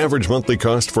Genworth, the average monthly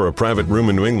cost for a private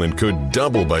room in New England could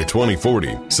double by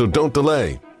 2040, so don't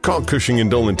delay. Call Cushing &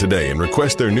 Dolan today and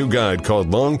request their new guide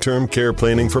called Long-Term Care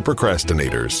Planning for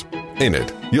Procrastinators. In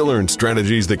it, you'll learn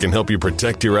strategies that can help you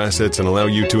protect your assets and allow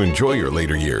you to enjoy your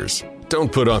later years.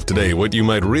 Don't put off today what you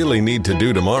might really need to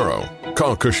do tomorrow.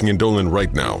 Call Cushing & Dolan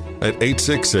right now at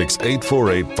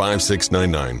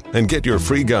 866-848-5699 and get your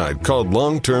free guide called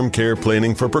Long-Term Care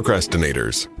Planning for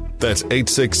Procrastinators. That's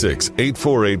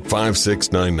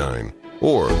 866-848-5699.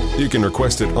 Or you can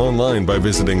request it online by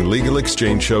visiting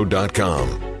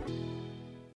legalexchangeshow.com.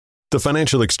 The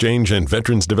Financial Exchange and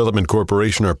Veterans Development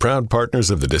Corporation are proud partners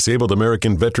of the Disabled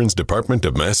American Veterans Department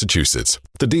of Massachusetts.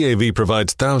 The DAV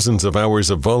provides thousands of hours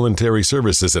of voluntary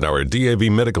services at our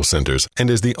DAV medical centers and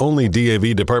is the only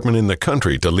DAV department in the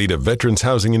country to lead a veterans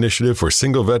housing initiative for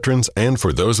single veterans and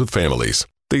for those with families.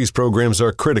 These programs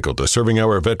are critical to serving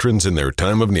our veterans in their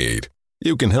time of need.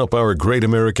 You can help our great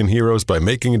American heroes by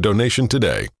making a donation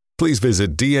today. Please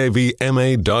visit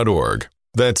davma.org.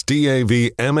 That's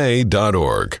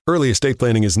davma.org. Early estate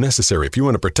planning is necessary if you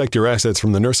want to protect your assets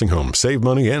from the nursing home, save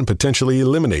money, and potentially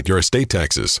eliminate your estate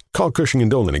taxes. Call Cushing &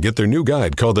 Dolan and get their new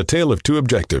guide called The Tale of Two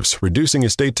Objectives, Reducing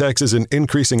Estate Taxes and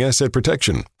Increasing Asset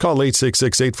Protection. Call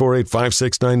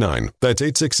 866-848-5699. That's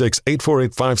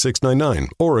 866-848-5699.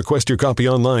 Or request your copy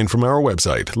online from our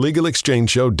website,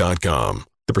 legalexchangeshow.com.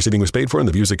 The proceeding was paid for and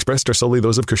the views expressed are solely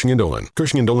those of Cushing & Dolan.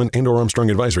 Cushing & Dolan and or Armstrong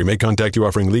Advisory may contact you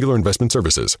offering legal or investment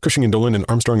services. Cushing & Dolan and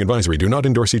Armstrong Advisory do not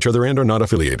endorse each other and are not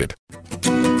affiliated.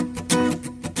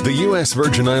 The U.S.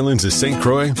 Virgin Islands is St.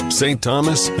 Croix, St.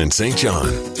 Thomas, and St. John.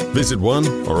 Visit one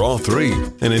or all three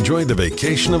and enjoy the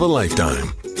vacation of a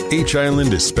lifetime. Each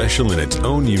island is special in its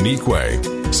own unique way.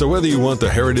 So whether you want the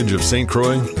heritage of St.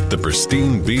 Croix, the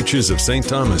pristine beaches of St.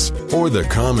 Thomas, or the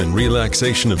calm and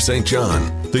relaxation of St.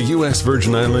 John, the U.S.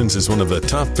 Virgin Islands is one of the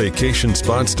top vacation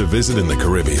spots to visit in the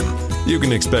Caribbean. You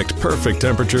can expect perfect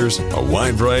temperatures, a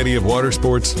wide variety of water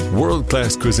sports,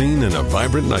 world-class cuisine, and a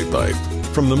vibrant nightlife.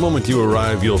 From the moment you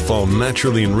arrive, you'll fall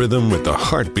naturally in rhythm with the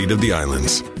heartbeat of the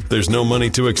islands. There's no money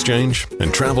to exchange,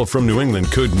 and travel from New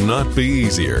England could not be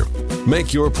easier.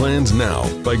 Make your plans now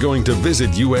by going to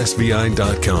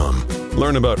visitusvi.com.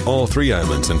 Learn about all 3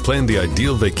 islands and plan the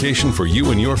ideal vacation for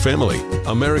you and your family.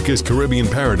 America's Caribbean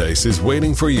paradise is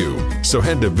waiting for you. So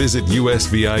head to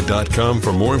visitusvi.com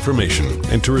for more information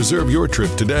and to reserve your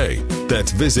trip today.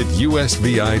 That's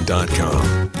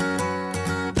visitusvi.com.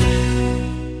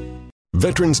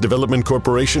 Veterans Development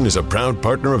Corporation is a proud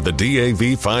partner of the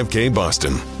DAV 5K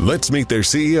Boston. Let's meet their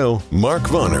CEO, Mark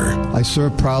Vonner. I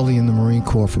served proudly in the Marine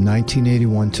Corps from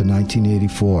 1981 to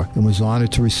 1984 and was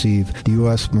honored to receive the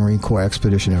U.S. Marine Corps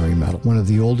Expeditionary Medal, one of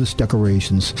the oldest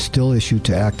decorations still issued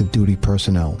to active duty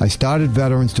personnel. I started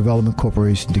Veterans Development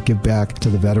Corporation to give back to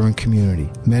the veteran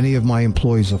community. Many of my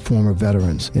employees are former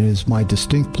veterans, and it is my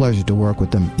distinct pleasure to work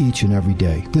with them each and every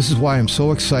day. This is why I'm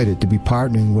so excited to be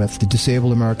partnering with the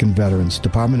Disabled American Veterans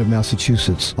Department of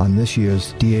Massachusetts on this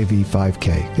year's DAV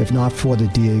 5K. If not for the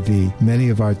DAV, many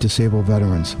of our disabled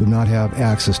veterans would not have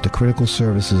access to critical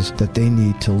services that they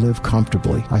need to live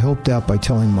comfortably. I hope that by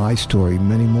telling my story,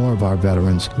 many more of our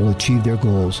veterans will achieve their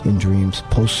goals and dreams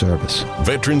post-service.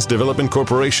 Veterans Development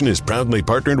Corporation is proudly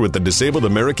partnered with the Disabled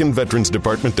American Veterans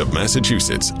Department of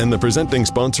Massachusetts and the presenting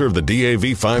sponsor of the DAV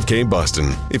 5K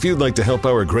Boston. If you'd like to help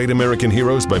our great American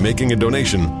heroes by making a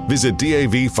donation, visit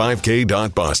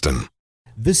dav5k.boston.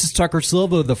 This is Tucker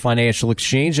Silva of the Financial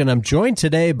Exchange, and I'm joined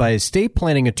today by estate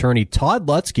planning attorney Todd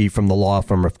Lutzke from the law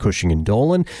firm of Cushing &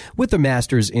 Dolan with a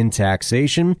master's in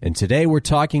taxation. And today we're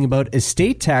talking about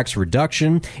estate tax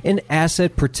reduction and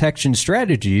asset protection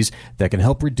strategies that can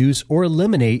help reduce or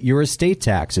eliminate your estate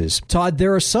taxes. Todd,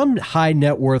 there are some high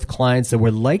net worth clients that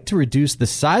would like to reduce the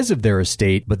size of their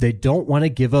estate, but they don't want to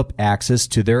give up access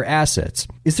to their assets.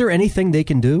 Is there anything they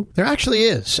can do? There actually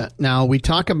is. Now, we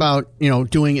talk about,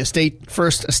 doing estate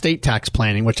tax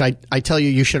planning, which I tell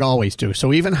you should always do.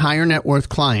 So even higher net worth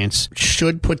clients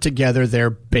should put together their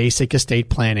basic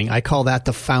estate planning. I call that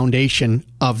the foundation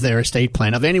of their estate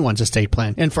plan, of anyone's estate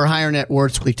plan. And for higher net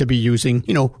worths, to be using,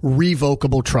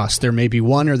 revocable trust. There may be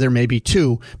one or there may be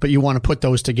two, but you want to put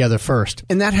those together first.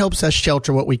 And that helps us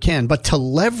shelter what we can. But to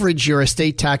leverage your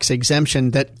estate tax exemption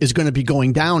that is going to be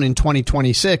going down in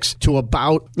 2026 to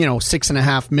about,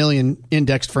 $6.5 million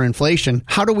indexed for inflation,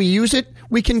 how do we use it?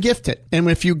 We can gift it. And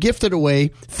if you gift it away,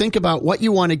 think about what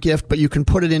you want to gift, but you can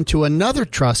put it into another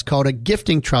trust called a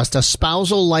gifting trust, a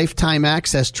spousal lifetime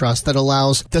access trust that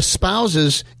allows the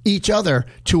spouses each other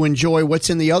to enjoy what's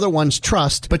in the other one's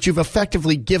trust, but you've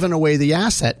effectively given away the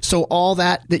asset. So all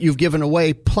that you've given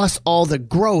away plus all the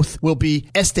growth will be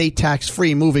estate tax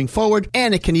free moving forward,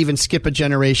 and it can even skip a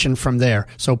generation from there.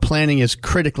 So planning is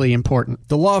critically important.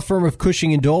 The law firm of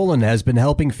Cushing & Dolan has been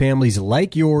helping families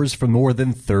like yours for more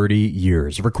than 30 years.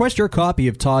 Request your copy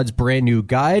of Todd's brand new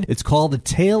guide. It's called A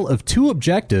Tale of Two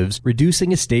Objectives,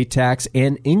 Reducing Estate Tax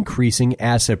and Increasing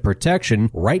Asset Protection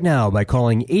right now by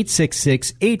calling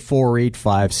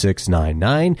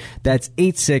 866-848-5699. That's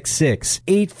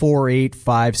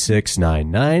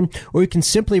 866-848-5699. Or you can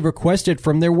simply request it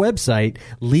from their website,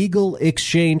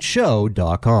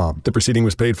 legalexchangeshow.com. The proceeding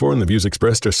was paid for and the views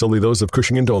expressed are solely those of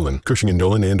Cushing & Dolan. Cushing &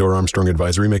 Dolan and or Armstrong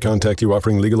Advisory may contact you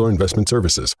offering legal or investment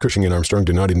services. Cushing and Armstrong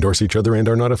do not endorse each other and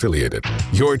are not affiliated.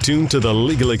 You're tuned to the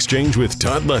Legal Exchange with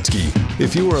Todd Lutzke.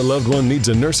 If you or a loved one needs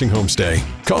a nursing home stay,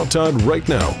 call Todd right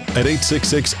now at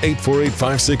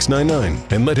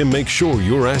 866-848-5699 and let him make sure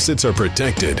your assets are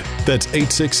protected. That's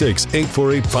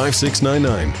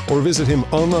 866-848-5699 or visit him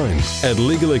online at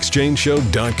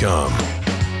legalexchangeshow.com.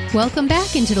 Welcome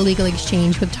back into the Legal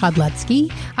Exchange with Todd Lutzke.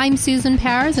 I'm Susan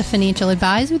Powers, a financial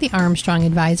advisor with the Armstrong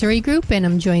Advisory Group, and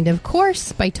I'm joined, of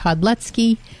course, by Todd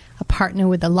Lutzke, a partner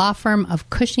with the law firm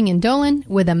of Cushing & Dolan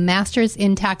with a master's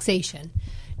in taxation.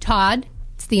 Todd,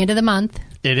 it's the end of the month.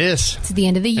 It is. It's the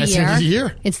end of the year. It's the end of the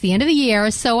year. It's the end of the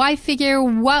year. So I figure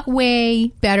what way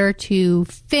better to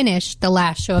finish the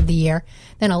last show of the year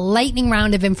than a lightning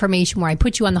round of information where I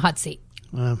put you on the hot seat.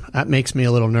 That makes me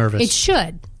a little nervous. It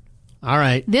should. All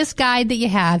right. This guide that you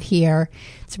have here,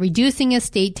 it's reducing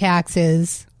estate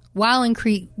taxes while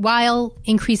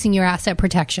increasing your asset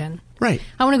protection. Right.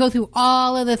 I want to go through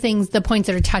all of the points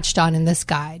that are touched on in this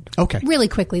guide. Okay. Really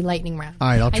quickly, lightning round. All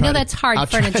right, I'll try. I know that's hard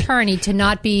for an attorney to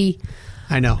not be.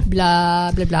 I know.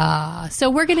 Blah blah blah.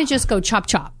 So we're going to just go chop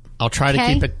chop. I'll try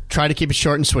to keep it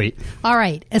short and sweet. All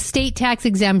right. Estate tax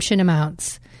exemption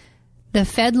amounts. The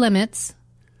Fed limits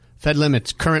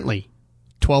currently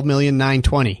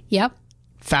 $12,920,000. Yep.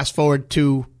 Fast forward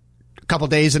to a couple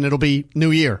days and it'll be New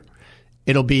Year.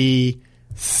 It'll be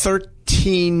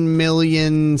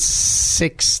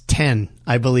 $13,610,000,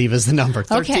 I believe, is the number.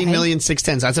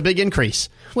 $13,610,000. That's a big increase.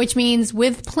 Which means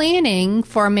with planning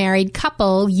for a married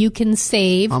couple, you can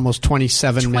save almost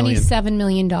 $27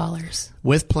 million.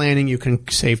 With planning, you can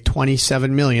save $27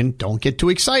 million. Don't get too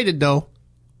excited, though.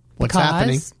 What's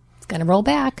happening? It's going to roll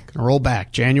back.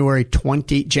 January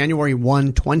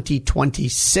 1,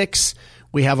 2026.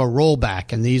 We have a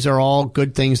rollback, and these are all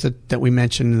good things that we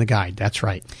mentioned in the guide. That's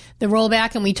right. The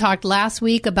rollback, and we talked last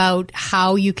week about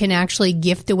how you can actually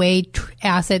gift away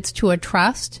assets to a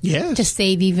trust to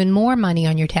save even more money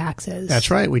on your taxes. That's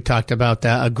right. We talked about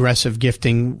aggressive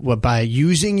gifting by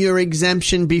using your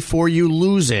exemption before you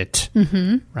lose it,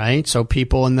 right? So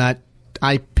people in that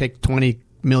I picked 20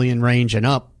 million range and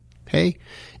up, hey,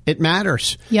 it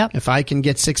matters. Yep. If I can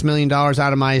get $6 million out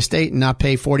of my estate and not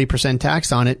pay 40%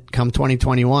 tax on it come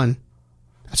 2021,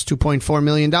 that's $2.4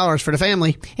 million for the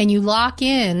family. And you lock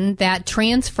in that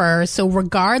transfer, so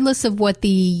regardless of what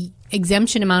the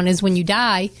exemption amount is when you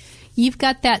die, you've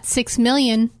got that $6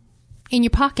 million in your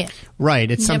pocket.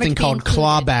 Right. It's something called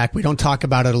clawback. We don't talk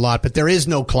about it a lot, but there is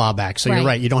no clawback. So you're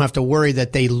right. You don't have to worry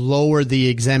that they lower the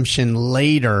exemption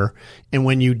later, and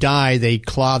when you die, they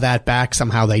claw that back.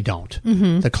 Somehow they don't.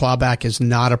 The clawback is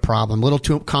not a problem. A little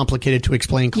too complicated to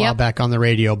explain clawback on the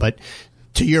radio, but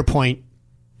to your point,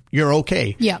 you're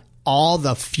okay. Yeah. All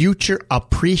the future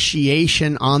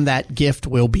appreciation on that gift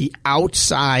will be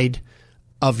outside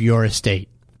of your estate.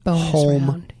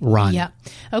 Home run. Yeah.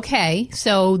 Okay.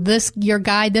 So your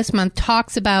guide this month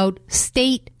talks about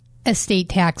state estate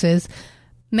taxes.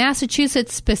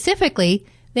 Massachusetts specifically,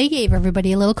 they gave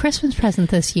everybody a little Christmas present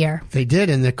this year. They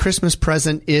did, and the Christmas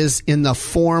present is in the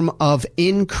form of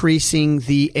increasing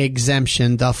the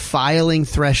exemption, the filing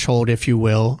threshold, if you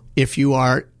will. If you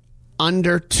are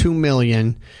under $2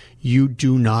 million, you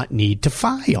do not need to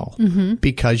file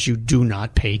because you do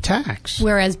not pay tax.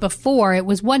 Whereas before it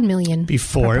was $1 million.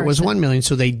 Before it was $1 million.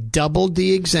 So they doubled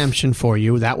the exemption for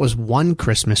you. That was one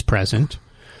Christmas present.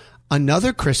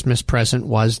 Another Christmas present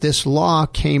was this law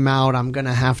came out. I'm going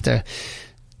to have to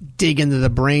dig into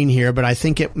the brain here, but I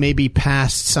think it maybe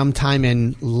passed sometime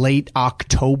in late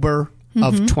October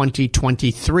of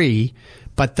 2023.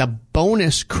 But the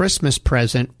bonus Christmas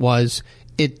present was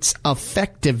its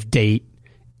effective date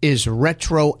is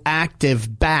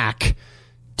retroactive back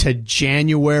to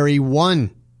January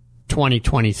 1,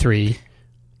 2023.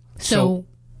 So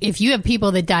if you have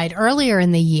people that died earlier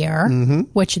in the year,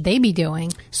 what should they be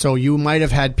doing? So you might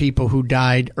have had people who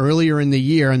died earlier in the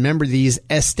year. And remember, these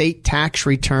estate tax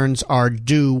returns are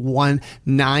due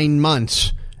 9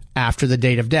 months after the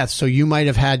date of death. So you might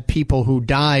have had people who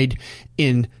died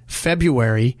in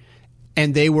February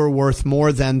and they were worth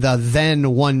more than the then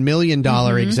 $1 million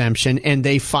exemption, and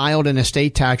they filed an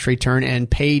estate tax return and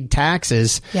paid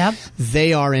taxes. Yep.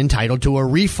 They are entitled to a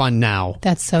refund now.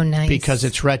 That's so nice. Because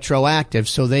it's retroactive.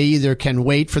 So they either can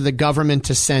wait for the government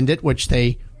to send it, which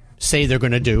they say they're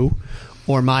going to do,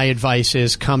 or my advice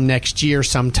is come next year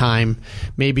sometime,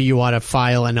 maybe you ought to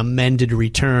file an amended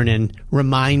return and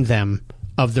remind them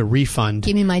of the refund.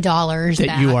 Give me my dollars that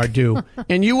back. You are due.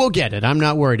 And you will get it. I'm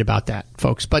not worried about that,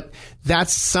 folks. But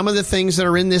that's some of the things that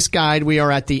are in this guide. We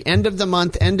are at the end of the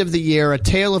month, end of the year, a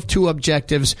tale of two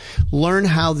objectives. Learn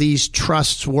how these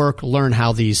trusts work. Learn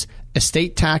how these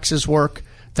estate taxes work,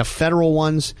 the federal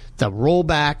ones, the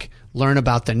rollback. Learn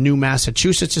about the new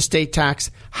Massachusetts estate tax,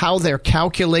 how they're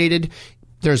calculated.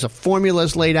 There's a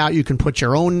formulas laid out. You can put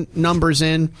your own numbers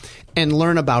in and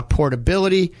learn about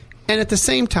portability. And at the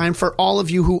same time, for all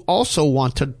of you who also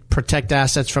want to protect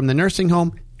assets from the nursing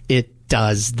home, it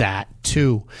does that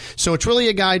too. So it's really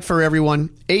a guide for everyone.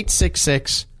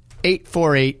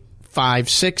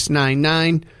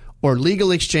 866-848-5699 or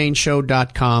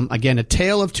legalexchangeshow.com. Again, a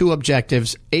tale of two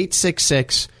objectives,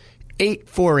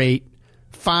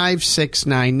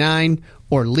 866-848-5699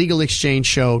 or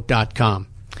legalexchangeshow.com.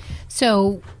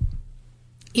 So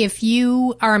if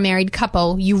you are a married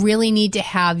couple, you really need to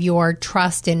have your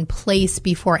trust in place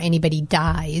before anybody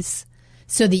dies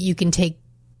so that you can take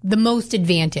the most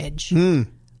advantage of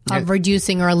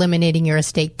reducing or eliminating your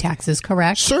estate taxes,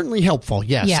 correct? Certainly helpful,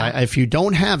 yes. Yeah. If you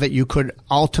don't have it, you could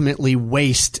ultimately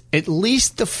waste at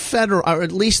least the federal, or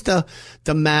at least the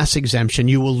mass exemption.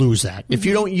 You will lose that. If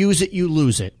you don't use it, you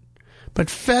lose it. But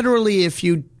federally, if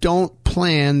you don't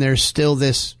plan, there's still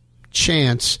this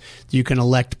chance you can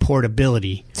elect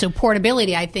portability. So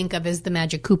portability, I think of as the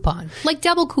magic coupon, like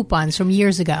double coupons from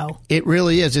years ago. It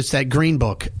really is. It's that green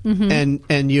book,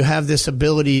 and you have this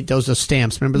ability. Those are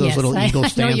stamps. Remember those little eagle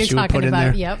stamps you would put in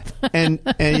there? Yep. and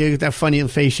that funny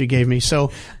face you gave me.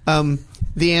 So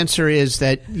The answer is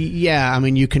that, yeah, I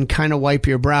mean, you can kind of wipe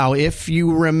your brow. If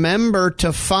you remember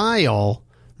to file,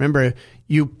 remember,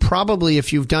 you probably,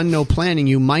 if you've done no planning,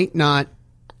 you might not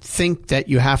think that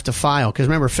you have to file. Because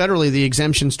remember, federally, the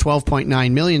exemption's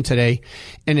 $12.9 million today.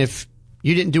 And if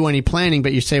you didn't do any planning,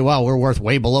 but you say, well, we're worth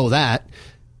way below that,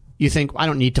 you think, I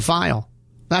don't need to file.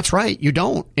 That's right. You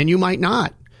don't. And you might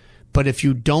not. But if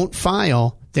you don't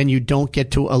file, then you don't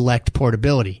get to elect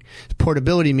portability.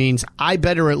 Portability means I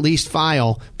better at least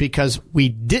file because we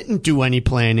didn't do any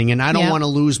planning and I don't want to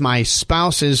lose my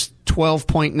spouse's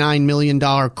 $12.9 million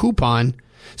coupon.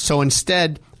 So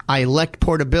instead, I elect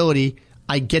portability.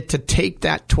 I get to take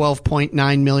that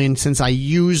 $12.9 million since I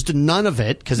used none of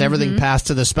it because everything passed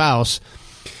to the spouse.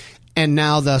 And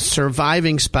now the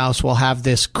surviving spouse will have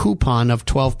this coupon of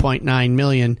 $12.9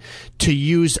 million to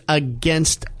use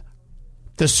against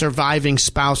the surviving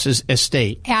spouse's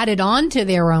estate. Added on to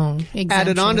their own exemption,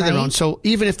 Added on to their right? own. So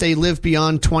even if they live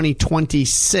beyond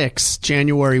 2026,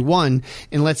 January 1,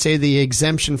 and let's say the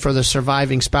exemption for the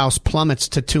surviving spouse plummets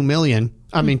to $2 million,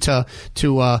 to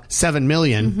 $7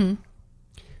 million,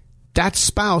 that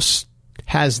spouse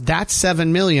has that $7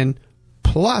 million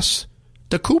plus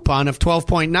the coupon of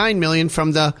 $12.9 million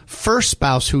from the first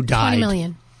spouse who died. $20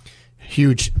 million.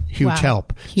 Huge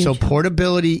help. So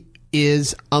portability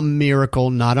is a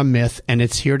miracle, not a myth, and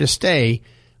it's here to stay.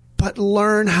 But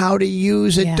learn how to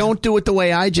use it. Don't do it the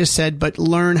way I just said, but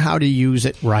learn how to use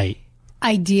it right.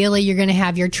 Ideally, you're going to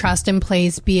have your trust in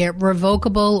place, be it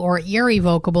revocable or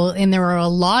irrevocable, and there are a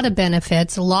lot of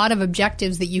benefits, a lot of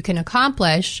objectives that you can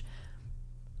accomplish.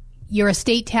 Your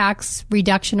estate tax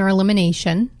reduction or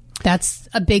elimination, that's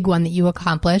a big one that you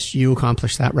accomplish. You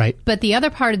accomplish that, right. But the other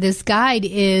part of this guide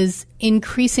is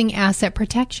increasing asset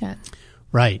protection.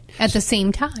 Right. At the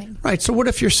same time. Right. So what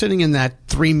if you're sitting in that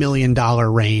 $3 million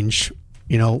range,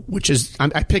 which is,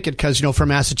 I pick it because, for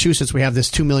Massachusetts, we have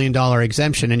this $2 million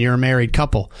exemption and you're a married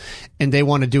couple and they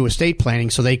want to do estate planning.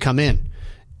 So they come in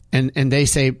and they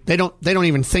say, they don't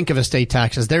even think of estate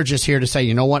taxes. They're just here to say,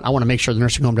 you know what? I want to make sure the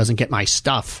nursing home doesn't get my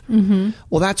stuff.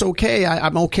 Well, that's okay.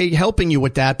 I'm okay helping you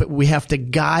with that, but we have to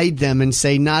guide them and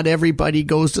say, not everybody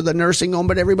goes to the nursing home,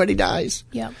 but everybody dies.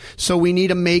 Yep. So we need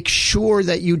to make sure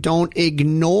that you don't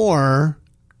ignore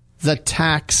the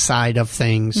tax side of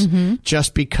things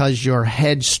just because you're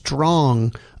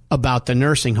headstrong about the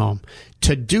nursing home.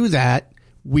 To do that,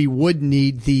 we would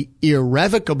need the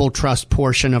irrevocable trust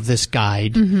portion of this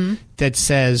guide that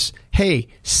says, hey,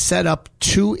 set up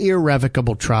 2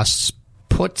 irrevocable trusts,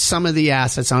 put some of the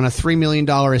assets on a $3 million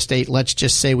estate. Let's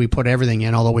just say we put everything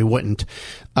in, although we wouldn't.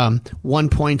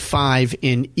 1.5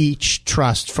 in each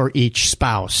trust for each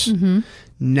spouse.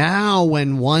 Now,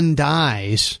 when one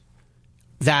dies,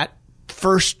 that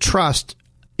first trust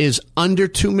is under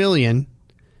 $2 million,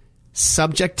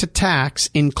 subject to tax,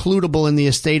 includable in the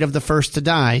estate of the first to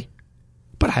die,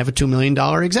 but I have a $2 million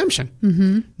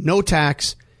exemption. No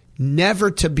tax,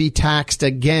 never to be taxed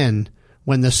again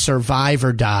when the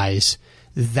survivor dies.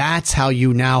 That's how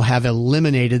you now have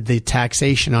eliminated the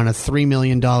taxation on a $3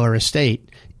 million estate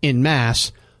in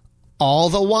Mass. All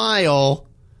the while,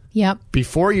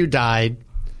 before you died,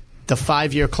 the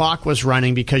 5-year clock was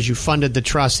running because you funded the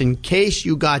trust in case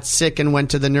you got sick and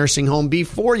went to the nursing home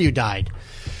before you died.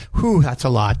 Whew, that's a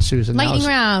lot, Susan. Lightning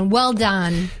round. Well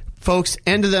done. Folks,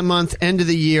 end of the month, end of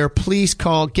the year, please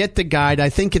call, get the guide. I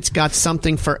think it's got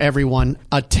something for everyone.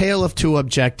 A Tale of Two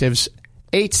Objectives,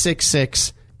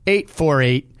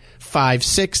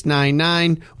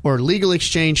 866-848-5699 or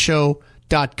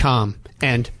legalexchangeshow.com.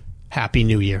 And Happy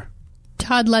New Year.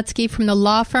 Todd Lutzke from the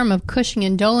law firm of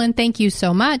Cushing & Dolan. Thank you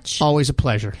so much. Always a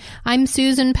pleasure. I'm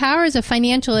Susan Powers, a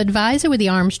financial advisor with the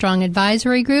Armstrong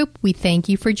Advisory Group. We thank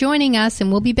you for joining us,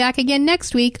 and we'll be back again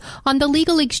next week on The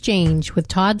Legal Exchange with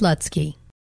Todd Lutzke.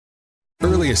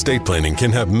 Early estate planning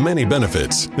can have many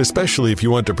benefits, especially if you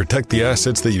want to protect the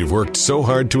assets that you've worked so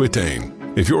hard to attain.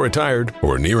 If you're retired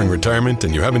or nearing retirement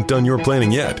and you haven't done your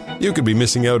planning yet, you could be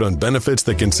missing out on benefits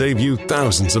that can save you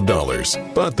thousands of dollars.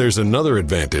 But there's another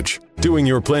advantage. Doing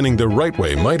your planning the right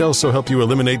way might also help you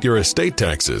eliminate your estate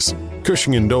taxes.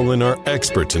 Cushing & Dolan are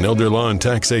experts in elder law and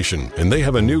taxation, and they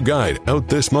have a new guide out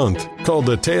this month called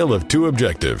A Tale of Two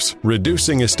Objectives,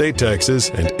 Reducing Estate Taxes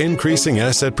and Increasing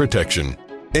Asset Protection.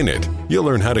 In it, you'll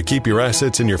learn how to keep your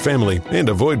assets in your family and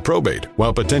avoid probate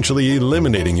while potentially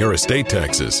eliminating your estate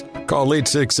taxes. Call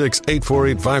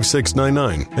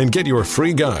 866-848-5699 and get your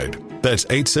free guide. That's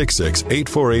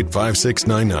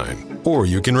 866-848-5699. Or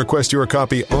you can request your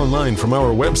copy online from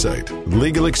our website,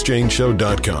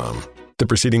 legalexchangeshow.com. The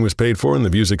proceeding was paid for and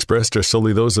the views expressed are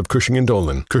solely those of Cushing &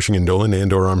 Dolan. Cushing & Dolan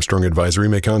and or Armstrong Advisory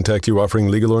may contact you offering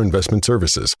legal or investment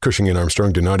services. Cushing &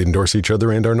 Armstrong do not endorse each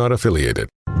other and are not affiliated.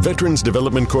 Veterans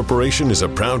Development Corporation is a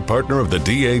proud partner of the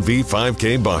DAV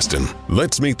 5K Boston.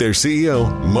 Let's meet their CEO,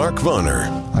 Mark Vonner.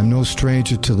 I'm no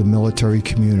stranger to the military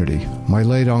community. My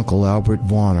late uncle, Albert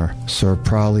Vonner, served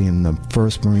proudly in the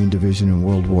 1st Marine Division in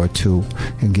World War II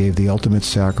and gave the ultimate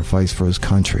sacrifice for his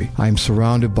country. I am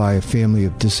surrounded by a family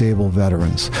of disabled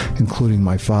veterans, including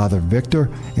my father, Victor,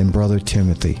 and brother,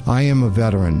 Timothy. I am a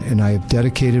veteran, and I have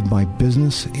dedicated my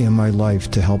business and my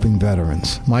life to helping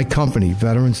veterans. My company,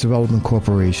 Veterans Development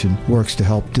Corporation, works to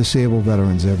help disabled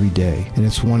veterans every day, and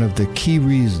it's one of the key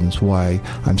reasons why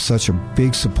I'm such a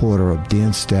big supporter of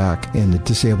Dan Stack and the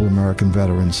Disabled American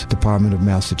Veterans Department of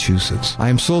Massachusetts. I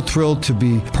am so thrilled to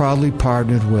be proudly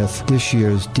partnered with this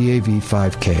year's DAV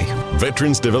 5K.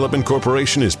 Veterans Development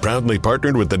Corporation is proudly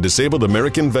partnered with the Disabled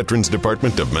American Veterans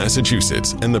Department of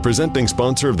Massachusetts and the presenting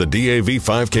sponsor of the DAV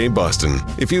 5K Boston.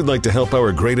 If you'd like to help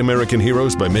our great American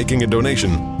heroes by making a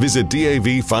donation, visit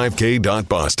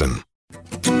DAV5K.Boston.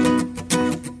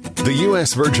 The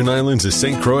U.S. Virgin Islands is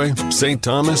St. Croix, St.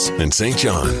 Thomas, and St.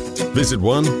 John. Visit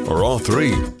one or all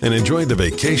three and enjoy the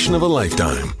vacation of a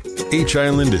lifetime. Each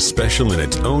island is special in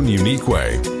its own unique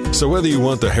way. So whether you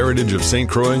want the heritage of St.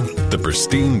 Croix, the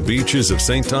pristine beaches of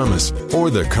St. Thomas,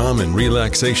 or the calm and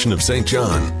relaxation of St.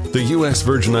 John, the U.S.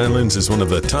 Virgin Islands is one of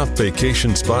the top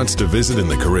vacation spots to visit in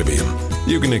the Caribbean.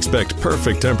 You can expect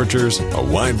perfect temperatures, a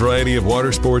wide variety of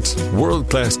water sports,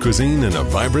 world-class cuisine, and a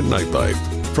vibrant nightlife.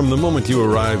 From the moment you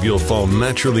arrive, you'll fall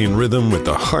naturally in rhythm with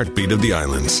the heartbeat of the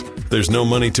islands. There's no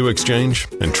money to exchange,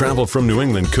 and travel from New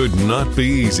England could not be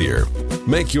easier.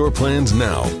 Make your plans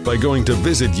now by going to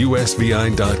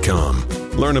visitusvi.com.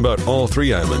 Learn about all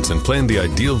 3 islands and plan the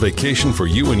ideal vacation for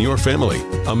you and your family.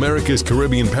 America's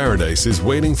Caribbean paradise is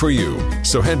waiting for you.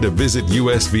 So head to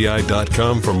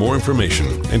visitusvi.com for more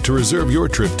information and to reserve your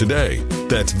trip today.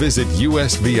 That's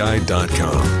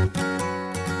visitusvi.com.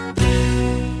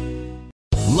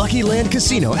 Lucky Land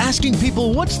Casino, asking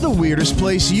people, what's the weirdest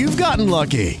place you've gotten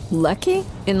lucky? Lucky?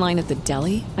 In line at the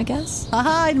deli, I guess?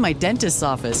 Aha, in my dentist's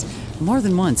office. More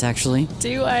than once, actually.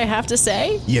 Do I have to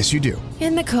say? Yes, you do.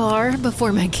 In the car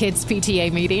before my kids'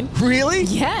 PTA meeting. Really?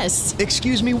 Yes.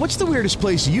 Excuse me, what's the weirdest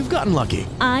place you've gotten lucky?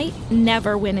 I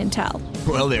never win and tell.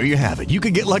 Well, there you have it. You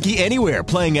can get lucky anywhere,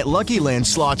 playing at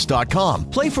LuckyLandSlots.com.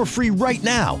 Play for free right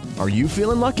now. Are you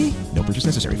feeling lucky? No purchase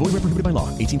necessary. Void where prohibited by law.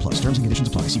 18+. Terms and conditions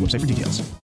apply. See website for details.